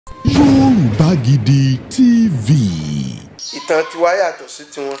Yoruba Gidi TV. Ìtàn tiwa yàtọ̀ sí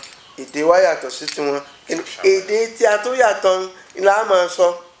tiwọn, èdè wa yàtọ̀ sí tiwọn. Èdè tí a tó yàtọ̀ la máa sọ,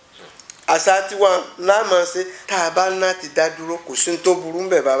 àṣà tiwa la máa ṣe. Tá a bá ná ti dá dúró, kò sí ní tó burú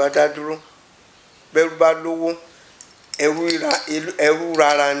ńbẹ̀ bá dá dúró. Bẹ́rù bá lówó, ẹrú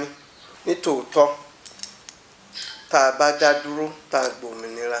rárá ni nítòótọ́. Tá a bá dá dúró, tá a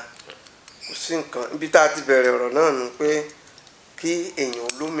gbòmìnira, kò sí nǹkan. Ibi tá a ti bẹ̀rẹ̀ ọ̀rọ̀ náà nù pé kí èèyàn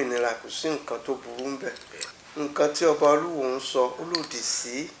olómìnira, kò sí nǹkan tó burú ńbẹ̀. Nǹkan tí ọba Oluwo ń sọ ó lòdì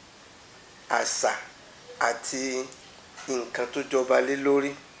sí àṣà àti nǹkan tó jọba lé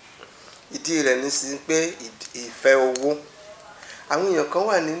lórí. Ìdí rẹ̀ ní sí pé ìfẹ́ owó. Àwọn èèyàn kan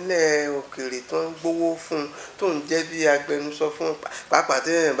wà nílẹ̀ òkèèrè tó ń gbowó fún, tó ń jẹ́ bí agbẹnusọ fún, pàápàá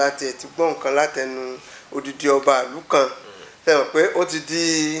tí èèyàn bá tiẹ̀ ti gbọ́ nǹkan látẹnu odidi ọba ìlú kan, fẹ́ràn pé ó ti di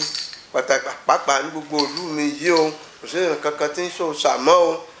pàtàkì pàápàá ní gbogbo ìlú mi yìí o, kò sí èèyàn kankan tí ń ṣòwò sàmọ́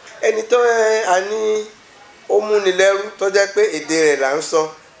o. Ẹni tó a ní ó múni lẹ́rú tó jẹ́ pé èdè rẹ̀ là ń sọ,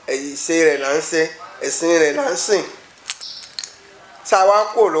 ìṣe rẹ̀ là ń ṣe, ẹ̀sìn rẹ̀ là ń sìn. Ṣáwa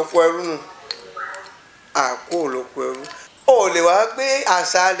kò lóko ẹrú nù, àkó lóko ẹrú. O lè wá gbé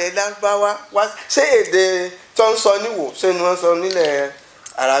àṣà ilẹ̀ Lárúbáwá wá, ṣé èdè tó ń sọ níwò ṣé ni wọ́n sọ nílẹ̀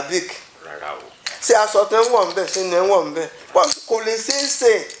Arabic? Rárá o. Ṣé aṣọ tó ń wọ̀ ńbẹ̀ ṣé ni ẹ̀ ń wọ̀ ńbẹ̀? Kò lè ṣeé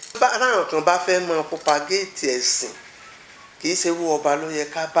ṣe. Báwọn kan bá fẹ́ mọ propagate ẹ̀sìn, kì í ṣe irú ọba ló yẹ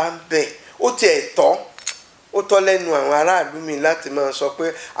ká bá ń bẹ̀. Ó tiẹ̀ tọ́, ó tọ́ lẹ́nu àwọn aráàlú mi láti máa sọ pé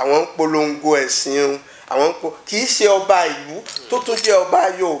àwọn ń polongo ẹ̀sìn o, kì í ṣe ọba ìlú tó tún jẹ́ ọba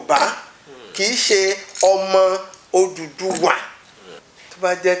Yorùbá, kì í ṣe ọmọ Odùduwà. Tó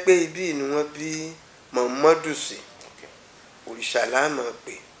bá jẹ́ pé ibí ni wọ́n bí Muhammadu sí, òrìṣà la máa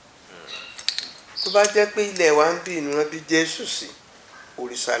pè. Tó bá jẹ́ pé ilẹ̀ wa ń bí ni wọ́n bí Jésù sí,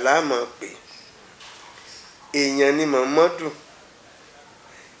 òrìṣà la máa pè. Èèyàn ni Muhammadu,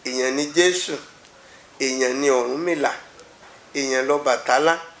 èèyàn ni Jésù, èèyàn ni Ọ̀rúnmìlà, èèyàn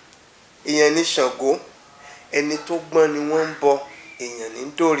l'Ọbàtálá, èèyàn ni Ṣàngó. Ẹni tó gbọ́n ni wọ́n ń bọ, èèyàn ní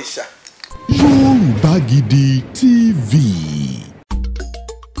dòrìṣà. Yoruba Gidi TV.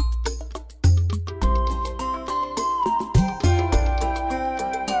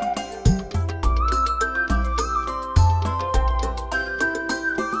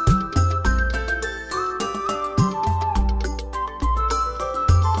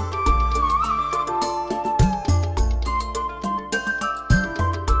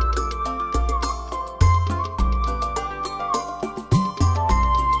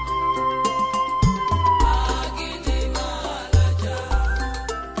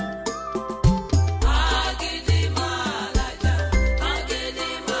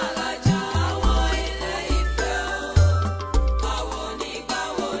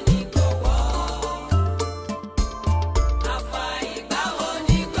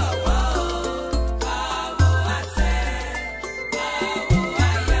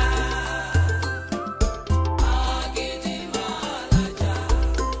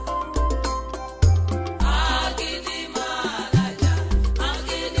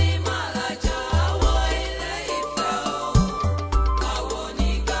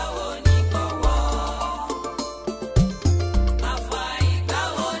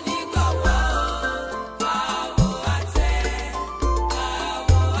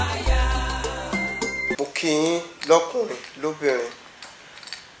 Kí yín lọ́kùnrin lóbìnrin,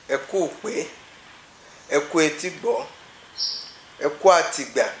 ẹ kú pé, ẹ kú etí gbọ́, ẹ kú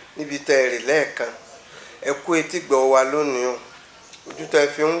àtìgbà níbi tẹ́ ẹ rè lẹ́ẹ̀kan, ẹ kú etí gbọ́ wa lónìí o. Ojú tẹ́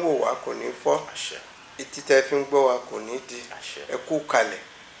fi ń wò wá kò ní fọ́, etí tẹ́ fi ń gbọ́ wa kò ní di. Ẹ kú kalẹ̀.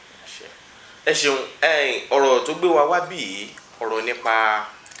 Ẹ ṣeun. Ọ̀rọ̀ tó gbé wa wá bí yìí, ọ̀rọ̀ nípa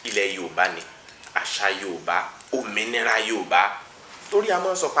ilẹ̀ Yorùbá ni, àṣà Yorùbá, òmìnira Yorùbá. Torí a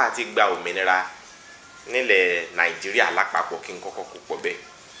máa ń sọ pé a ti gba òmìnira nílẹ̀ Nàìjíríà lápapọ̀, kí n kọ́kọ́ kó pọ̀ bẹ́ẹ̀.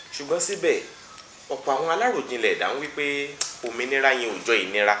 Ṣùgbọ́n síbẹ̀ ọ̀pọ̀ àwọn aláròjinlẹ̀ ẹ̀dá ń wí pé òmìnira yẹn ò jọ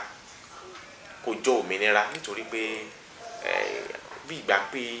ìnira, kò jọ òmìnira, nítorí pé bí ìgbà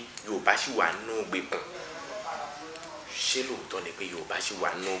pé Yorùbá ṣì wà nínú ìgbèkùn. Ṣé lóòótọ́ ni pé Yorùbá ṣì wà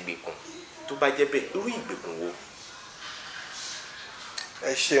nínú ìgbèkùn? Tó bá jẹ́ bẹ́ẹ̀, irú ìgbèkùn wo?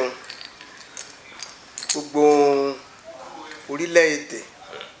 Ẹ ṣeun. Gbogbo orílẹ̀-èdè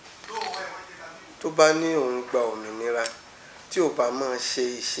tó bá ní òun gba òmìnira, tí ò bá máa ṣe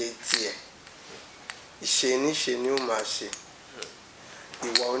ìṣe tiẹ̀, ìṣe níṣe ni ó máa ṣe,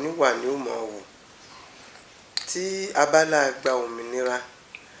 ìwà oníwà ni ó máa wù. Tí a bá là gba òmìnira,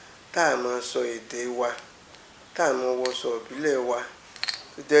 tá a máa sọ èdè wa, tá a máa wọṣọ ìbílẹ̀ wa,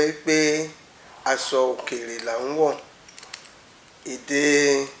 tó jẹ́ pé aṣọ òkèèrè là ń wọ̀, èdè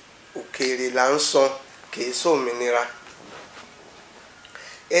òkèèrè là ń sọ, kì í ṣòmìnira.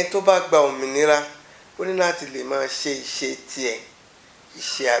 ẹni tó bá gba òmìnira ó ní láti lè máa ṣe ìṣe tiẹ̀,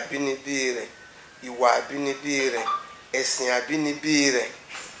 ìṣe àbínibí rẹ̀, ìwà àbínibí rẹ̀, ẹ̀sìn àbínibí rẹ̀,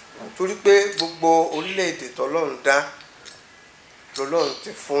 torí pé gbogbo orílẹ̀-èdè tọ́lọ́run dá lọ́lọ́run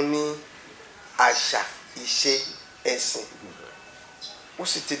ti fún ní àṣà, ìṣe, ẹ̀sìn, ó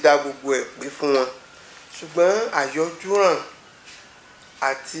sì ti dá gbogbo ẹ̀ pé fún wọn. Ṣùgbọ́n àyọjúràn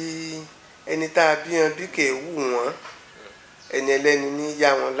àti ẹni tá a bí wọn bí kèé wù wọ́n, ẹni ẹlẹ́ni ní yá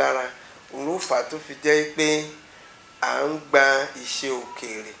wọn lára, òun ló fà á tó fi jẹ́ pé à ń gba ìṣe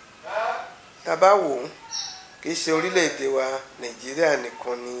òkèèrè. Tá bá wò ó, kì í ṣe orílẹ̀-èdè wa Nàìjíríà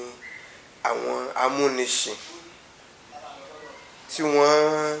nìkan ni àwọn amúnisìn tí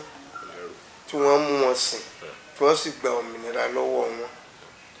wọ́n mú wọn sìn, tí wọ́n sì gba òmìnira lọ́wọ́ wọn.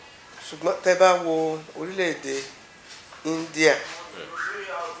 Ṣùgbọ́n tẹ́ bá wo orílẹ̀-èdè India,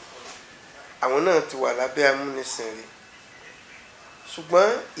 àwọn náà ti wà lábẹ́ amúnisìn rí. Ṣùgbọ́n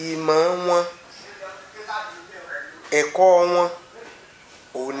ìmọ̀ wọn, ẹ̀kọ́ wọn,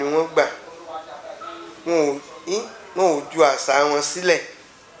 òun ni wọ́n gbà. Wọn ò ju àṣà wọn sílẹ̀,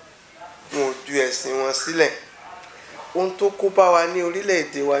 wọn ò ju ẹ̀sìn wọn sílẹ̀. Ohun tó kó bá wa ní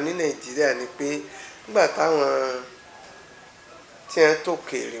orílẹ̀-èdè wa ní Nàìjíríà ni pé nígbà táwọn tí wọ́n tó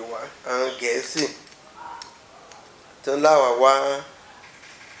kéré wá, àwọn Gẹ̀ẹ́sì tó láwa wá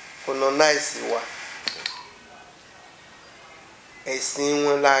colonize wa, ẹ̀sìn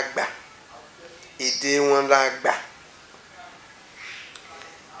wọn la gbà, èdè wọn la gbà.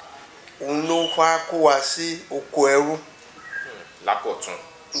 Òun ló wá kó wa sí oko ẹrú lákọ̀tún,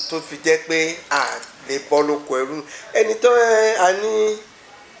 tó fi jẹ́ pé a lè bọ́ lóko ẹrú. Ẹni tó a ní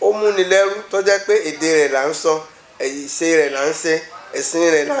ó múni lẹ́rú tó jẹ́ pé èdè rẹ̀ là ń sọ, ìṣe rẹ̀ là ń ṣe, ẹ̀sìn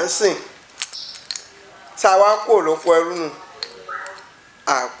rẹ̀ là ń sìn, tá wá kó lóko ẹrú nù,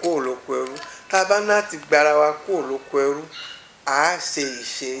 a kó lóko ẹrú. Tá bá náà ti gbára wa kó lóko ẹrú, a ṣe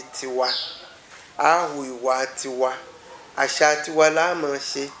ìṣe tiwa, a hù ìwà tiwa, àṣà tiwa la máa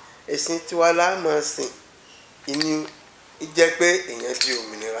ṣe, ẹ̀sìn tiwa la máa sìn. Ìní jẹ́ pé èèyàn di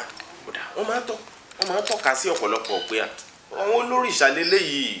òmìnira. Wọ́n máa ń tọ́ka sí ọ̀pọ̀lọpọ̀ pé àwọn olórìṣà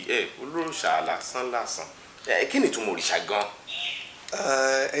lélẹ́yìí, olórìṣà lásán lásán. Kí ni ìtumọ̀ òrìṣà gan?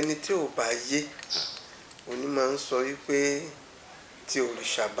 Ẹni tí ò bá yé òní máa ń sọ wípé tí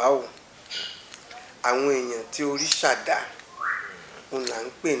òrìṣà bá wò, àwọn èèyàn tí òrìṣà dá òun là ń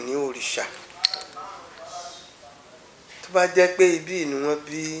pè ní òrìṣà. Tó bá jẹ́ pé ibí ni wọ́n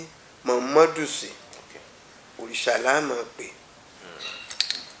bí Muhammadu sí, òrìṣà la máa pè.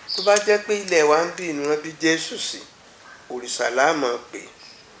 Tó bá jẹ́ pé ilẹ̀ wa ń bí ni wọ́n bí Jésù sí, òrìṣà la máa pè.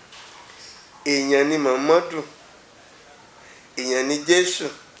 Èèyàn ni Muhammadu, èèyàn ni Jésù,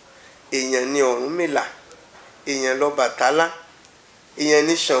 èèyàn ni Ọ̀rúnmìlà, èèyàn l'Ọbàtálá, èèyàn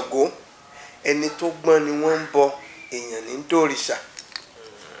ni Ṣàngó. Ẹni tó gbọ́n ni wọ́n ń bọ, èèyàn ní dòrìṣà.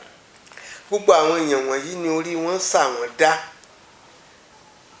 Gbogbo àwọn èèyàn wọ̀nyí ni orí wọn ṣà wọ́n dá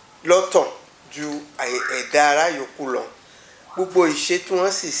lọ́tọ̀ ju ẹ̀dá ara yòókù lọ. Gbogbo ìṣe tí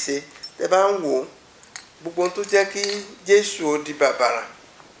wọ́n sì ṣe, tẹ́ bá ń wò ó, gbogbo ohun tó jẹ́ kí Jésù ó di bàbàrà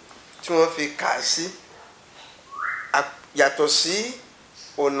tí wọ́n fi kà á sí, yàtọ̀ sí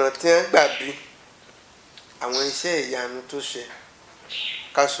ọ̀nà tí wọ́n gbà bí, àwọn iṣẹ́ ìyanu tó ṣe,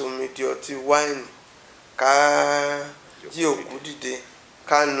 ká somi di ọtí wáìnì, ká jí òkú dìde,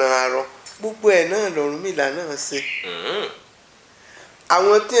 ká na arọ, gbogbo ẹ̀ náà l'Ọ̀rúnmìlà náà ṣe.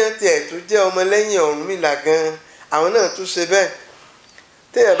 Àwọn tí wọ́n tiẹ̀ tó jẹ́ ọmọlẹ́yìn Ọ̀rúnmìlà gan-an, àwọn náà tún ṣe bẹ́ẹ̀.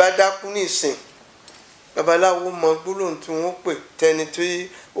 Téèyàn bá dákú ní ìsìn, babaláwo mọ gbólóhùn tí wọ́n pè tẹni tí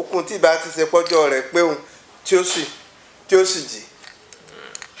okùn tí ìbá ti ṣe pọ́jọ́ rẹ̀ pé òun tí ó sì jì.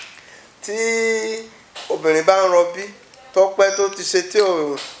 Tí obìnrin bá ń rọbí tọ́pẹ́ tó ti ṣe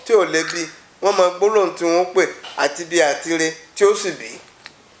tí ò lè bí, wọ́n mọ gbólóhùn tí wọ́n pè àti bí àtire tí ó sì bí.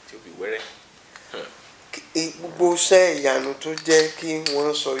 Tí ó bí wẹ́rẹ́. Gbogbo iṣẹ́ ìyanu tó jẹ́ kí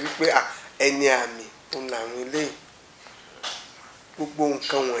wọ́n sọ wípé ẹni àmì òun làwọn eléyìí. Gbogbo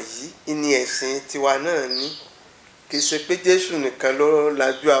nǹkan wọ̀nyí ní ẹ̀sìn tiwa náà ní. Kì í ṣe pé Jésù nìkan ló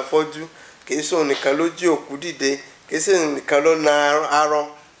lajú afọ́jú, kì í ṣe òun nìkan ló jí òkú dìde, kì í ṣe òun nìkan ló na arọ.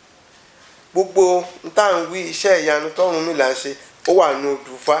 Gbogbo táwọn wí iṣẹ́ ìyanu t'Ọ̀rúnmìlà ṣe, ó wà nù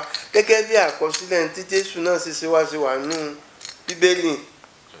Odùfá gẹ́gẹ́ bí àkọsílẹ̀ tí Jésù náà ṣe wá sí wà nù Bíbélì.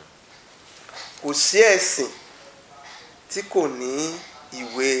 Kò sí ẹ̀sìn tí kò ní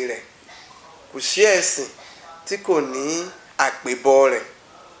ìwé rẹ̀, kò sí ẹ̀sìn tí kò ní àpébọ rẹ̀.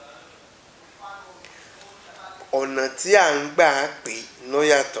 Ọ̀nà tí à ń gbà pè ló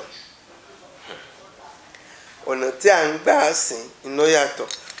yàtọ̀, ọ̀nà tí à ń gbà sìn ló yàtọ̀.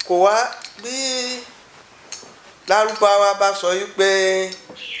 Kò wá bí Lárúbáwá bá sọ wípé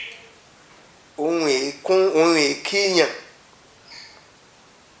ohun èkíyàn,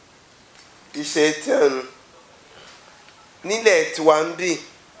 ìṣe tí ọ̀nù nílẹ̀ tiwa ń bì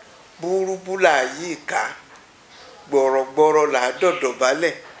búrúbú là yí ká gbọ̀rọ̀gbọ̀rọ̀ là á dọ̀dọ̀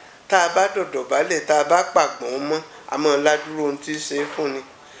balẹ̀ tá a bá dọ̀dọ̀ balẹ̀ tá a bá pàgbọ́n mọ́ àmọ́ ládùúró ohun tí í ṣe fún ni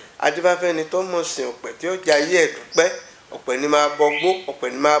adébáfẹ́ni tó mọ̀ sí ọ̀pẹ̀ tí ó jẹ́ ayé ẹ̀dúpẹ́ ọ̀pẹ̀ ni máa bọ gbó ọ̀pẹ̀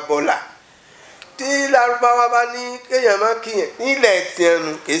ni máa bọ là tí lárúbáwá bá ní kéèyàn má kíyàn nílẹ̀ tí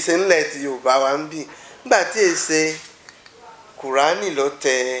ẹnu kì í ṣe nílẹ̀ tí yorùbá wa ń bì nígbà tí èsè kùránì ló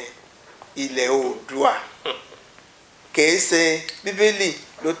tẹ ilẹ̀ oòdùà kì í ṣe bíbélì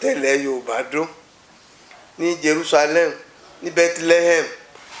ló tẹ̀lé yorùbá dó ní jerusalem ní bethlehem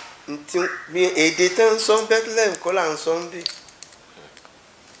bí èdè tó ń sọ bethlehem kọ́ là ń sọ ń bì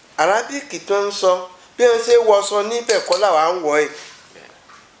arábíkì tó ń sọ bí wọ́n ṣe wọṣọ níbẹ̀ kọ́ làwa ń wọ̀ ẹ́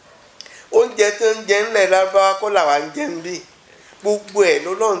oúnjẹ tó ń jẹ ńlẹ̀ lárúbáwá kọ́ làwa ń jẹ ń bì gbogbo ẹ̀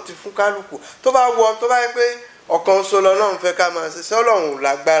lọ́lọ́run ti fún kálukú tó bá yẹ pé ọ̀kan ṣoṣo lọ́lọ́run fẹ́ ká máa ṣe sọ́lọ́run ò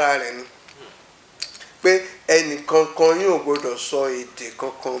lágbára rẹ̀ ni pé ẹnìkankan yóò gbọdọ̀ sọ èdè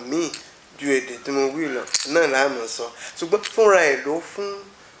kankan míì ju èdè tí mo wí lọ náà láàmú sọ ṣùgbọ́n fúnra ẹ̀ ló fún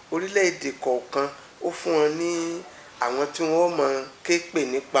orílẹ̀-èdè kọ̀ọ̀kan ó fún wọn ní àwọn tí wọ́n mọ̀ ké pè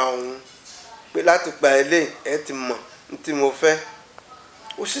nípa òun pé láti gba ilé ẹ ti mọ̀ ní tí mo fẹ́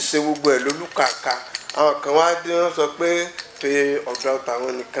ó sì ṣe gbogbo ẹ̀ lólùkàkà àwọn kan wá dé wọ́n sọ pé ọ̀dọ̀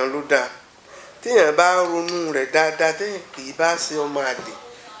tàwọn nìkan ló dáa téèyàn bá ronú rẹ̀ dáadáa téèyàn kì í bá ṣe ọmọ àlè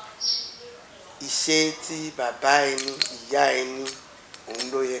ìṣe tí bàbá ẹni ìyá ẹni òun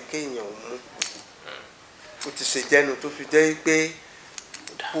ló yẹ kéèyàn mú ó ti ṣe jẹ́nu tó fi jẹ́ pé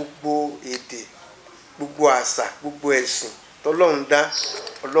gbogbo èdè gbogbo àṣà gbogbo ẹ̀sìn tọ́lọ́run dá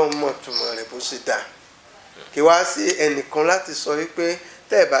ọlọ́run mọ̀ túmọ̀ rẹ̀ bó ṣe dá kí wá sí ẹnìkan láti sọ wípé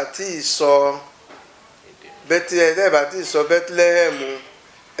tẹ́ ẹ̀ bá tí ì sọ Bethlehem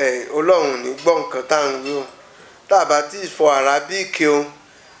ọlọ́run ní gbọ́ nǹkan tá à ń wí o tá a bá tí ì fọ àràbíìkì o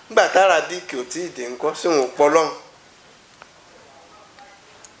nígbà tá àràbíìkì ò tí ì dé ńkọ́ sí òun pọ́ lọ́hùn.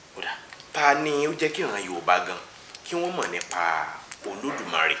 ta ni ó jẹ́ kí ìran Yorùbá gan kí wọ́n mọ̀ nípa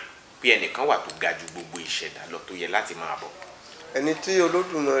Olódùmarè bí ẹnìkan wà tó ga ju gbogbo ìṣẹ̀dá lọ tó yẹ láti máa bọ̀. ẹni tí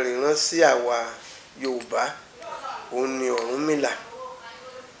Olódùmarè rán sí àwa Yorùbá òun ni Ọ̀rúnmìlà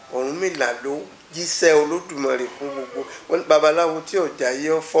ló jíṣẹ́ Olódùmarè fún gbogbo wọn babaláwo tí ọ̀jà yẹ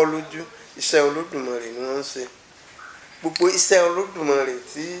ọ́ fọ́ lójú iṣẹ́ Olódùmarè ni wọ́n ń ṣe gbogbo iṣẹ́ Olódùmarè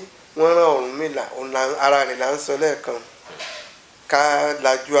tí wọ́n rán Ọ̀rúnmìlà ara rẹ̀ là ń sọ lẹ́ẹ̀kan ká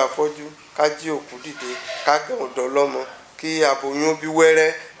lajú afọ́jú ká jí òkú dìde ká gàn ọ̀dọ́ lọ́mọ kí aboyún bí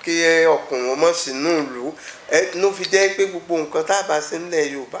wẹ́rẹ́ kí ọkùnrin ọmọ sínú ìlú ló fi jẹ́ pé gbogbo nǹkan tá a bá ṣe nílẹ̀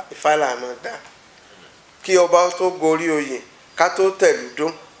Yorùbá Ifá là máa dá kí ọba tó gorí oyè ká tó tẹ̀lúdó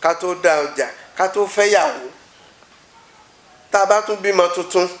ká tó dá ọjà ká tó fẹ́yàwó tá a bá tún bímọ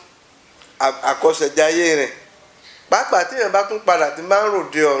tuntun àkọsẹ̀jáyé rẹ̀ pàápàá téèyàn bá tún padà tí máa ń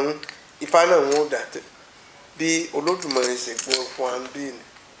ròde ọ̀run Ifá náà wọn ò dà tẹ̀ bí Olódùmarè ṣe gbọ́ fún wa ń bí ni.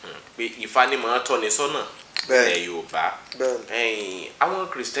 pé Ifá ni màá tọ́ni sọ́nà ilẹ̀ Yorùbá àwọn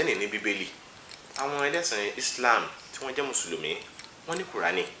Kristẹni ní Bíbélì àwọn ẹlẹ́sìn Islam tí wọ́n jẹ́ Mùsùlùmí wọ́n ní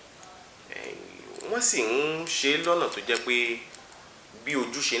Kùránì wọ́n sì ń ṣe lọ́nà tó jẹ́ pé bí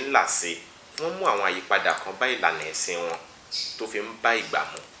ojú ṣe ń là sí wọ́n mú àwọn àyípadà kan bá ìlànà ẹ̀sìn wọn tó fi ń bá ìgbà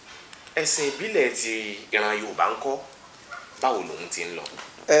mu ẹ̀sìn ìbílẹ̀ ti ìran Yorùbá ń kọ́ báwo lòun ti ń lọ.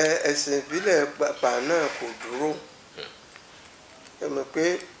 ẹ̀sìn ìbílẹ̀ pàpà náà kò dúró ẹ mọ̀ pé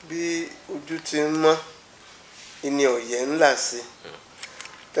bí ojú ti ń mọ́ ìní ọ̀yẹ́ ńlá sí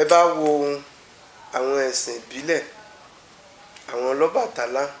tẹ́ bá wo àwọn ẹ̀sìn ìbílẹ̀ àwọn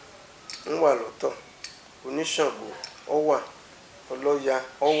Ọlọ́bàtálá ń wà lọ́tọ̀ Oníṣàngó ó wà Ọlọ́ya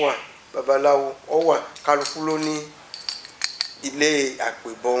ó wà babaláwo ó wà kálukú ló ní ilé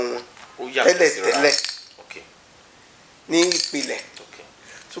àpèbọ wọn tẹ́lẹ̀tẹ́lẹ̀ ní ìpìlẹ̀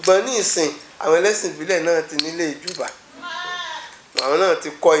ṣùgbọ́n ní ìsìn àwọn ẹlẹ́sìn ìbílẹ̀ náà ti nílé ìjúbà àwọn náà ti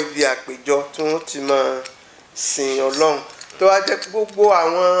kọ́ ibi àpèjọ tí wọ́n ti máa sìn Ọlọ́run tó wá jẹ́ gbogbo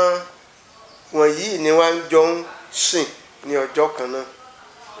àwọn wọ̀nyí ni wọ́n jọ ń sìn ní ọjọ́ kan náà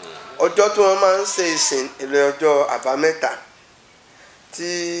ọjọ́ tí wọ́n máa ń ṣe ìsìn ilẹ̀ ọjọ́ àbámẹ́ta tí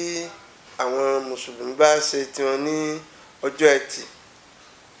àwọn mùsùlùmí bá ṣe tiwọn ní ọjọ́ ẹtì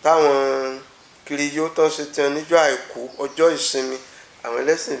táwọn kiriyó tó ṣe tiwọn níjọ́ àìkú ọjọ́ ìsinmi àwọn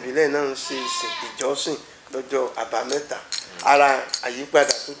ẹlẹ́sìn ìbílẹ̀ náà ń ṣe ìsìn ìjọsìn lọ́jọ́ àbámẹ́ta ara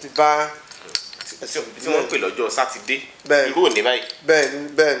àyípadà tó ti bá tí wọ́n ń pè lọ́jọ́ sátidé irú òní báyìí.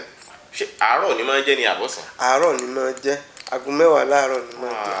 bẹ́ẹ̀ni. ṣé àárọ̀ ni máa ń jẹ́ ní àbọ̀sán. àárọ̀ ni máa ń jẹ́ aago 10 láàárọ̀ ni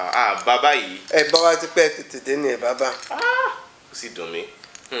máa ń jẹ́. bàbá yìí. bá wa ti pẹ́ tètè dé ní bàbá. ó sì dùn mí.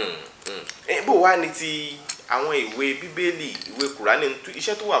 bó wá ní ti àwọn ìwé bíbélì ìwé kùránì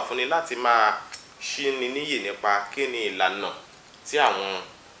iṣẹ́ tó wà fún ni láti máa ṣí ni níyè nípa kí ni ìlànà tí àwọn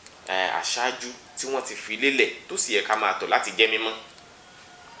aṣáájú tí wọ́n ti fi lélẹ̀ tó sì yẹ ká máa tọ̀ láti jẹ́ mímọ́.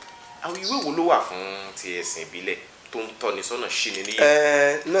 Àwọn ìwé wo ló wà fún ti ẹ̀sìn ìbílẹ̀ tó ń tọ́ni sọ́nà ṣíni níyì?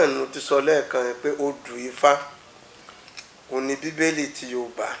 Náà ni mo ti sọ lẹ́ẹ̀kan pé odù Ifá òun ni Bíbélì ti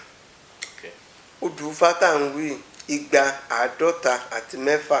Yorùbá. Odù Ifá tá à ń wí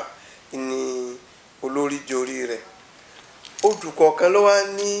 256 ni olórí jorí rẹ̀. Odù kọ̀ọ̀kan ló wá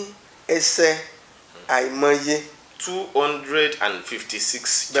ní ẹsẹ̀ àìmọye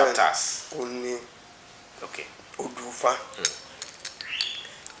 256 chapters. Òun ni odù Ifá.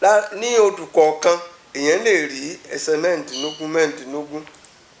 Ní odù kọ̀ọ̀kan èèyàn lè rí ẹsẹ̀ mẹ́rìndínlógún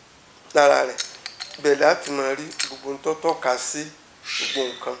lára rẹ̀. Bẹ́ẹ̀ láti máa rí gbogbo tó tọ́ka sí gbogbo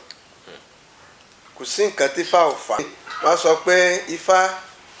nǹkan. Kò sí nǹkan tí Ifá ò fà. Wọ́n sọ pé Ifá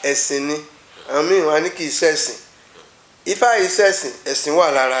ẹ̀sìn ni, àwọn míì wọ́n ní kì í ṣẹ̀sìn. Ifá yìí ṣẹ̀sìn, ẹ̀sìn wà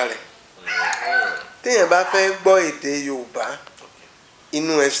lára rẹ̀. Téèyàn bá fẹ́ gbọ́ èdè Yorùbá,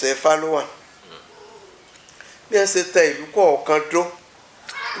 inú ẹsẹ̀ Ifá ló wà. Bí wọ́n ṣe tẹ ìlú kọ̀ọ̀kan dó,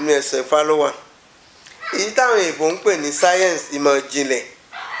 inú ẹsẹ̀ Ifá ló wà. Èyí táwọn èèbó ń pè ní science, ìmọ̀ ìjìnlẹ̀,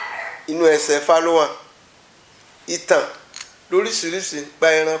 inú ẹsẹ̀ Ifá ló wà. Ìtàn lóríṣiríṣi nípa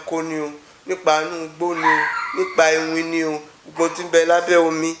ẹranko ni o, nípa inú igbó ni o, nípa ewin ni o, gbogbo tí ń bẹ lábẹ́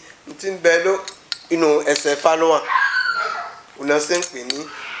omi, tí ń bẹ inú ẹsẹ̀ Ifá ló wà. Òun náà ṣe ń pè ní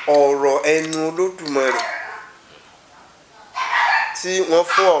ọ̀rọ̀ ẹnu Olódùmarè tí wọ́n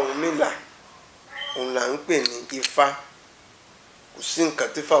fún Ọ̀rúnmìlà, òun là ń pè ní Ifá. Kò sí nǹkan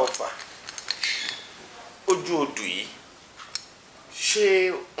tí Ifá ò fà. Ojú odù yìí ṣé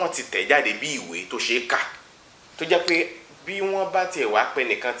wọ́n ti tẹ̀ jáde bí ìwé tó ṣe é kà, tó jẹ́ pé bí wọ́n bá tiẹ̀ wá pẹ́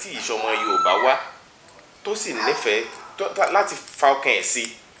nìkan tí ìṣọmọ Yorùbá wá tó sì nífẹ̀ẹ́ láti fa ọkàn ẹ̀ sí,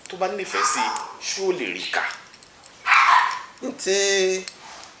 tó bá nífẹ̀ẹ́ sí, ṣé ó lè rí kà? Tí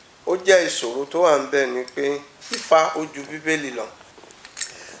ó jẹ́ ìṣòro tó wà ń bẹ ni pé Ifá ó ju Bíbélì lọ.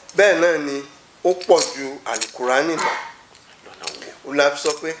 Bẹ́ẹ̀ náà ni ó pọ̀ ju Àlùkùránì lọ. Òun la fi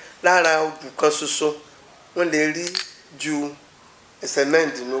sọ pé lára odù kan ṣoṣo wọ́n lè rí ju ẹsẹ̀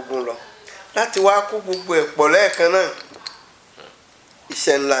mẹ́rìndínlógún lọ. Láti wá kó gbogbo ẹ̀ pọ̀ lẹ́ẹ̀kan náà,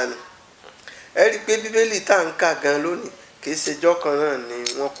 iṣẹ́ ńlá ni. Ẹ rí i pé Bíbélì tá à ń kà gan lónìí kì í ṣe ọjọ́ kan náà ni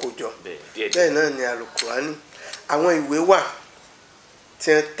wọ́n kó jọ. Bẹ́ẹ̀ náà ni Àlùkùránì. Àwọn ìwé wà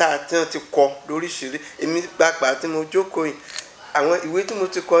tí wọ́n ti kọ lóríṣiríṣi. Èmi gbàgbà tí mo jókòó yìí, àwọn ìwé tí mo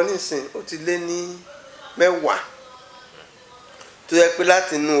ti kọ nísìn ó ti lé ní 10 tó yẹ pé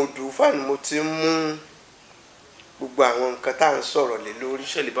láti inú odù Ifá ni mo ti mú gbogbo àwọn nǹkan tá à ń sọ̀rọ̀ lé lórí.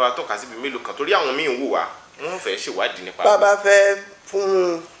 Ṣé lè bá wa tọ́ka síbi mélòó kan, torí àwọn míì ń wò wá, wọ́n fẹ́ ṣèwádìí nípa. Bàbá fẹ́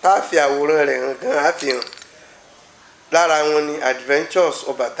fún táàfì àwòrán rẹ̀ hàn gan àfihàn. Lára wọn ni Adventures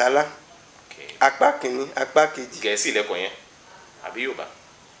Ọbàtálá, apá kìíní, apá kejì. Gẹ̀ẹ́sì lẹ́kọ̀ọ́ yẹn àbí Yorùbá?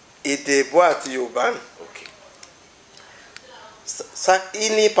 Èdè Èbó àti Yorùbá nù.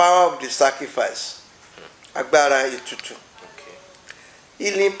 Healing power of the sacrifice, agbára ètùtù.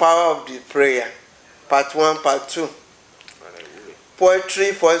 Healing power of the prayer, part 1, part 2.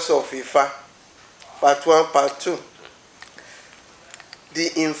 Poetry, voice of Ifá, part 1, part 2.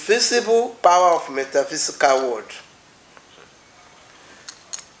 The invisible power of metaphysical world.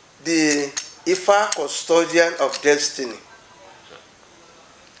 The Ifá custodian of destiny.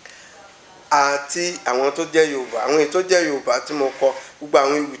 Àti àwọn tó jẹ́ Yorùbá, àwọn èyí tó jẹ́ Yorùbá tí mo kọ, gbogbo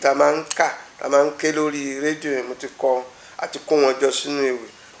àwọn ewì tá máa ń kà, tá máa ń ké lórí rédíò yẹn mo ti kọ àti kó wọn jọ sínú ewì.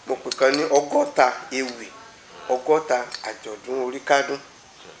 Mo pè kan ní 60 ewì, 60 àjọ̀dún oríkádún.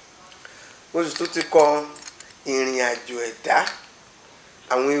 Mo sì tún ti kọ ìrìn àjò ẹ̀dá,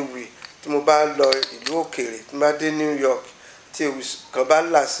 àwọn ewì tí mo bá lọ ìlú òkèèrè, tí mo bá dé New York, tí ewì kan bá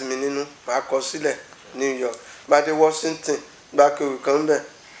là sí mi nínú, màá kọ sílẹ̀ New York. Bá dé Washington, bá kọ ewì kan bẹ̀,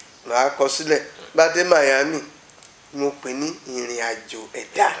 màá kọ sílẹ̀. Bá dé Miami, mo pè ní ìrìn àjò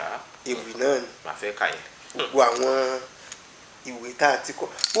ẹ̀dá, ewì náà ni. Màá fẹ́ kà yẹn. Gbogbo àwọn ìwé tá a ti kọ,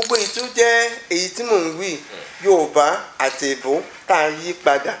 gbogbo èyí tó jẹ́ èyí tí mò ń wí Yorùbá àti Èbó tá a yí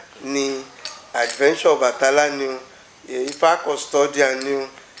padà ní Adventure Ọbàtálá ni o, Ifá custodian ni o,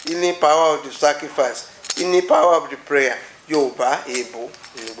 healing power of the sacrifice, healing power of the prayer, Yorùbá, Èbó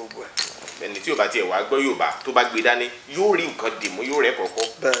ní gbogbo ẹ̀. Ẹni tí ó bá tiẹ̀ wá gbọ́ Yorùbá tó bá gbé dání yóò rí nǹkan dìmú, yóò rẹ́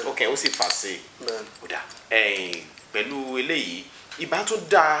kọ̀ọ̀kọ́, ọkàn ó sì fà sí i. Kódà pẹ̀lú eléyìí ìbá tún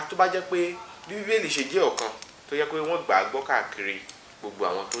dáa tó bá jẹ́ pé bí Bíbélì ṣe jẹ́ ọ̀kan tó jẹ́ pé wọ́n gbà á gbọ́ káàkiri gbogbo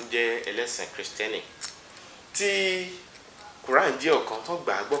àwọn tó jẹ́ ẹlẹ́sìn Kristẹni, tí Quran jẹ́ ọ̀kan tó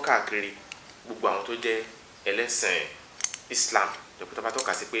gbà á gbọ́ káàkiri gbogbo àwọn tó jẹ́ ẹlẹ́sìn Islam, jẹ́pẹ́ tó bá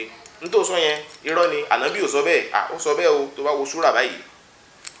tọ́ka sí pé n tó sọ yẹn irọ́ ni, ànábì ò sọ bẹ́ẹ̀, ó sọ bẹ́ẹ̀ o tó bá wo súrà báyìí,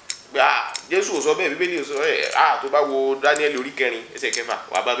 Jésù ò sọ bẹ́ẹ̀, Bíbélì ò sọ bẹ́ẹ̀, tó bá wo Daniel orí 4 ẹsẹ̀ 6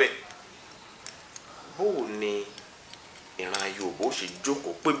 wà bá bẹ́ẹ̀. Bóò ni ìran Yorùbá ó ṣe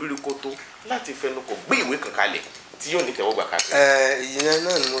jókòó pé bíríkótó láti fẹnukò gbé ìwé kan kalẹ̀ tí yóò ní tẹ́wọ́gbà káàkiri. ìyẹn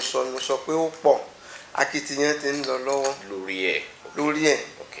náà ni mo sọ pé ó pọ̀ akitiyan ti ń lọ lọ́wọ́ lórí ẹ̀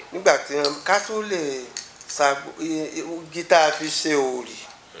nígbà tí ká tó lè igi tá a fi ṣe òrì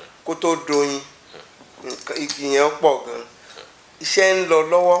kó tó doyin igi yẹn pọ̀ gan iṣẹ́ ń lọ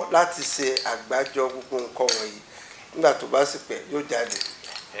lọ́wọ́ láti ṣe àgbájọ gbogbo nǹkan wọ̀nyí nígbà tó bá sì pẹ́ yóò jáde.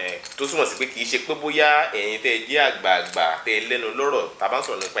 tó túmọ̀ sí pé kì í ṣe pé bóyá ẹ̀yin tẹ́ ẹ jẹ́ àgbààgbà tẹ́ ẹ lẹ́nu lọ́rọ̀ tá a bá ń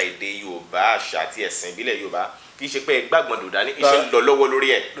sọ̀rọ̀ nípa èdè Yorùbá àṣà àti ẹ̀sìn ìbílẹ̀ Yorùbá kì í ṣe pé ẹ gbàgbọ́n dòdà ní iṣẹ́ ń lọ lọ́wọ́ lórí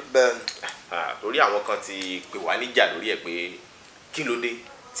ẹ̀. torí àwọn kan ti pè wá níjà lórí ẹ̀ pé kí ló dé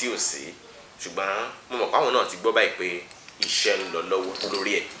tí ò sí ṣùgbọ́n mo mọ̀ káwọn náà ti gbọ́ báyìí pé iṣẹ́ ń lọ lọ́wọ́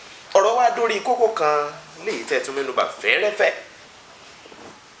lórí ẹ̀. ọ̀rọ̀ wa dórí kókó kan léyìí tẹ́ tún mẹ́nubà fẹ́rẹ́fẹ́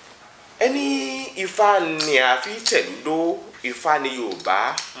ẹni Ifá ni a fi tẹ̀lúdó Ifá ni Yorùbá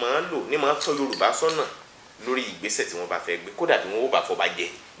máa ń lò ní máa ń tọ́ Yorùbá sọ́nà lórí ìgbésẹ̀ tí wọ́n bá fẹ́ gbé kódà bí wọ́n ó bá fọba jẹ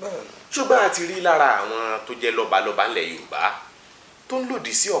ṣùgbọ́n a ti rí lára àwọn tó jẹ́ lọ́balọ́ba ńlẹ̀ Yorùbá tó ń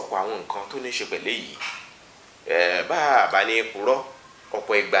lòdì sí ọ̀pọ̀ àwọn nǹkan tó ní ṣe pẹ̀lẹ́ yìí bá a bá ní purọ́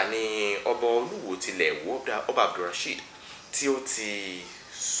ọ̀pọ̀ ìgbà ni ọba Olúwo tilẹ̀ wò ọba Abdulrasheed tí ó ti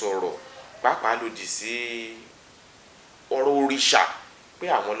sọ̀rọ̀ pàápàá lòdì sí ọ̀rọ̀ òrìṣà pé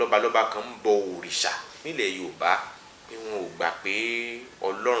àwọn lọ́balọ́ba kan ń bọ òrìṣà nílẹ̀ Yorùbá pé wọn ò gbà pé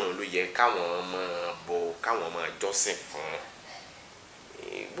Ọlọ́run ló yẹ káwọn máa bọ káwọn máa jọ́sìn fún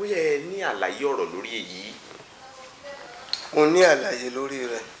bóyá ẹ ní àlàyé ọ̀rọ̀ lórí èyí. mo ní àlàyé lórí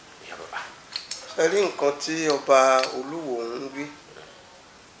rẹ̀ ẹ rí nǹkan tí ọba Olúwo ń wí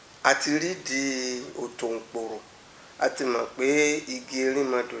a ti rí di òtòǹpòrò a ti mọ̀ pé igi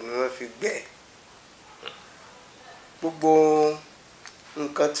erímọdò ni wọ́n fi gbẹ́ gbogbo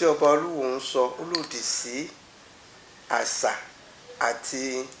nǹkan tí ọba Olúwo ń sọ ó lòdì sí àṣà àti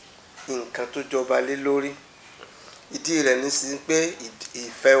nǹkan tó jọba lé lórí ìdí rẹ̀ ní sí pé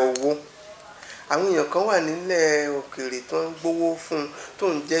ìfẹ́ owó àwọn èèyàn kan wà nílẹ̀ òkèèrè tó ń gbowó fún tó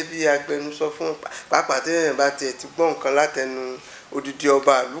ń jẹ́ bí agbẹnusọ fún pàápàá tí èèyàn bá tiẹ̀ ti gbọ́ nǹkan látẹnu odidi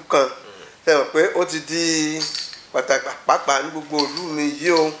ọba ìlú kan tẹ̀wọ̀n pé ó ti di pàtàkì pàápàá ní gbogbo ìlú mi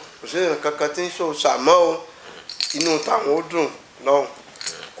yìí o kò sí èèyàn kankan tí ń ṣòṣàmọ́ o inú táwọn ó dùn lọ́hùn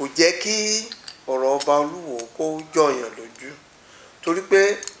kò jẹ́ kí ọ̀rọ̀ ọba Olúwo kó jọyàn lójú torí pé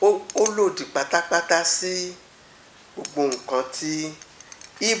ó lòdì pátápátá sí gbogbo nǹkan tí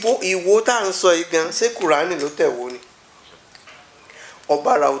ìwò tá à ń sọ yìí gan ṣé Kùránì ló tẹ̀ wò ni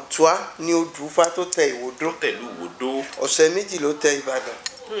ọ̀bàrà òtúá ní odùfá tó tẹ ìwòdó ọ̀sẹ̀ méjì ló tẹ Ìbàdàn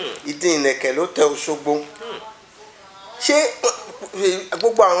ìdí ìnẹ̀kẹ̀ ló tẹ Òṣogbo ṣé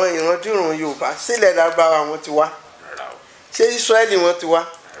gbogbo àwọn ìrandíran Yorùbá sílẹ̀ Lárúbáwá wọn ti wá ṣé Ísírẹ́lì wọn ti wá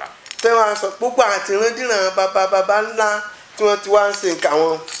tẹ́wọ́n á sọ gbogbo àti ìrandíran bàbá ńlá tí wọ́n ti wá ń ṣe nǹkan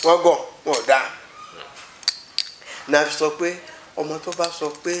wọn gọ̀ wọn dáa náà fi sọ pé ọmọ tó bá sọ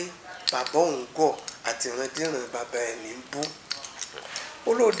pé bàbá òun gọ̀ àti ìrandíran bàbá ẹ̀ ní bú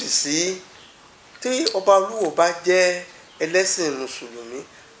ó lòdì sí tí ọba Olúwo bá jẹ́ ẹlẹ́sìn mùsùlùmí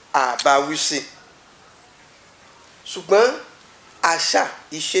àbáwísì ṣùgbọ́n àṣà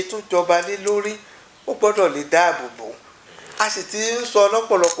ìṣe tó jọba lé lórí ó gbọ́dọ̀ lè dáàbò bò a sì ti ń sọ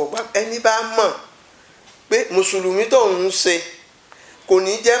lọ́pọ̀lọpọ̀ gbà ẹni bá mọ̀ pé mùsùlùmí tóun ń ṣe kò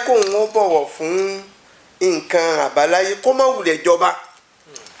ní jẹ́ kóun ó bọ̀wọ̀ fún nǹkan àbáláyé kó má wulẹ̀ jọba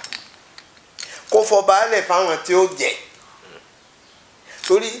kó fọba alẹ̀ fáwọn tí ó jẹ́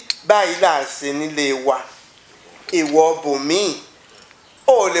torí báyìí là ń ṣe nílé wa èèwọ̀ bòmíì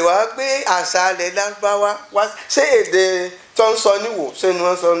ó lè wá gbé àṣà alẹ̀ Lárúbáwá wá ṣé èdè tó ń sọ níwò ṣé ni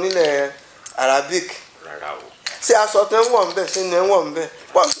wọ́n sọ nílẹ̀ Arabic ṣé aṣọ tó ń wọ̀ ń bẹ̀ ṣé ni ẹ̀ ń wọ̀ ń bẹ̀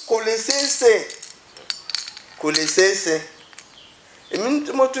kò lè ṣeé ṣe èmi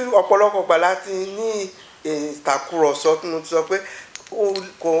mo tún ọ̀pọ̀lọpọ̀ gbà láti ní ìtàkùrọ̀sọ tí mo ti sọ pé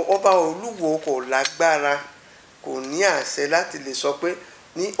ọba Olúwo kò lágbára kò ní àṣẹ láti lè sọ pé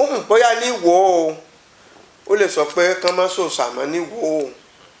ní òun bóyá ní wò ó lè sọ pé kán má ṣòṣàmọ́ ní wò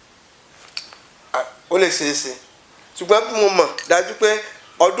ó lè ṣeé ṣe ṣùgbọ́n bí mo mọ̀ dájú pé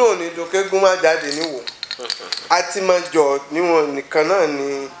ọdún òní dòkégún má jáde níwò àti máa jọ níwọ̀n nìkan náà ni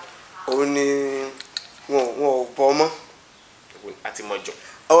òun ni wọn ò bọ́ mọ́ àti mọ́jọ.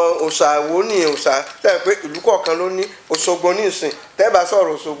 òòṣà wo ni òòṣà tẹ́ pé ìlú kọ̀ọ̀kan ló ní Òṣogbo ní ìsìn tẹ́ bá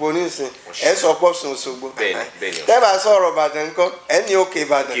sọ̀rọ̀ Òṣogbo ní ìsìn ẹ̀ sọ pọ̀ sùn Òṣogbo tẹ́ bá sọ̀rọ̀ Ìbàdàn nǹkan ẹ̀ ní Òkè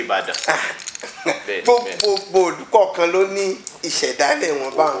Ìbàdàn gbogbo ìlú kọ̀ọ̀kan ló ní ìṣẹ̀dálẹ̀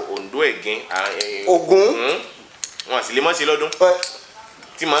wọn báwọn. Oǹdó Ẹ̀gìn Ògún wọn àti lè mọ̀ sí lọ́dún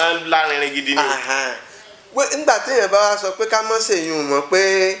tí màá lárinrin gidi ni. nígbà téèyàn bá wá sọ pé ká mọ̀ ṣèyún mọ̀ pé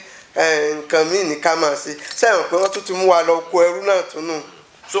nǹkan míì ní ká máa ṣe sẹ́wọ̀n pé wọ́n tún ti mú wa lọ kó ẹrú náà tún nù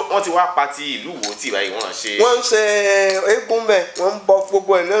so wọ́n ti wá pa ti ìlú wo tí báyìí wọ́n ṣe. wọ́n ń ṣe eégún bẹ́ẹ̀ wọ́n ń bọ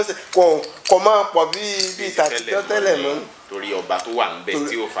gbogbo ẹ̀ náà kò máa pọ̀ bí ìtàtijọ́ tẹ́lẹ̀ mọ́. torí ọba tó wà níbẹ̀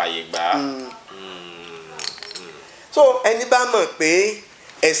tí ó fààyè gbà á. so ẹni bá mọ̀ pé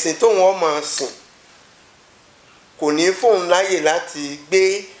ẹ̀sìn tóun ọmọ sìn kò ní fóun láyè láti gbé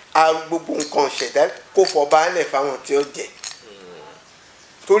gbogbo nǹkan ṣẹ̀dá kó fọbaálẹ̀ fáwọn tí ó jẹ́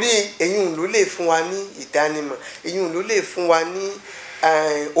torí èyí ló lè fún wa ní ìdánimọ̀ èyí ló lè fún wa ní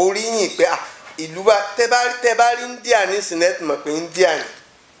oríyìn pé ìlú bá tẹ́ bá rí India ní sinẹ́tì mọ̀ pé India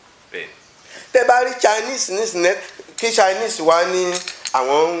ni tẹ́ bá rí Chinese ní sinẹ́tì kí Chinese wá ní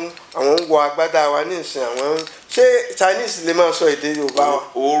àwọn ń wọ agbádá wa ní ìsìn àwọn ṣé Chinese lè máa sọ èdè Yorùbá wa.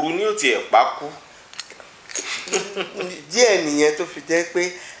 ooru ni ó tiẹ̀ pa kú. díẹ̀ nìyẹn tó fi jẹ́ pé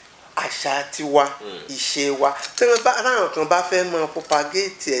àṣà tiwa ìṣe wa tí wọn bá ráwọn kan bá fẹ́ mọ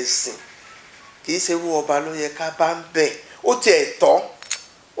propagate ẹ̀sìn kì í ṣe irú ọba ló yẹ ká bá ń bẹ̀ ó tiẹ̀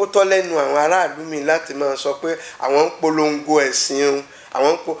ó tọ́ lẹ́nu àwọn aráàlú mi láti máa sọ pé àwọn ń polongo ẹ̀sìn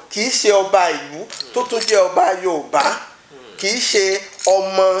o kì í ṣe ọba ìlú tó tún jẹ́ ọba Yorùbá kì í ṣe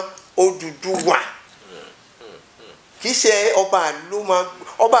ọmọ Odùduwà kì í ṣe ọba ìlú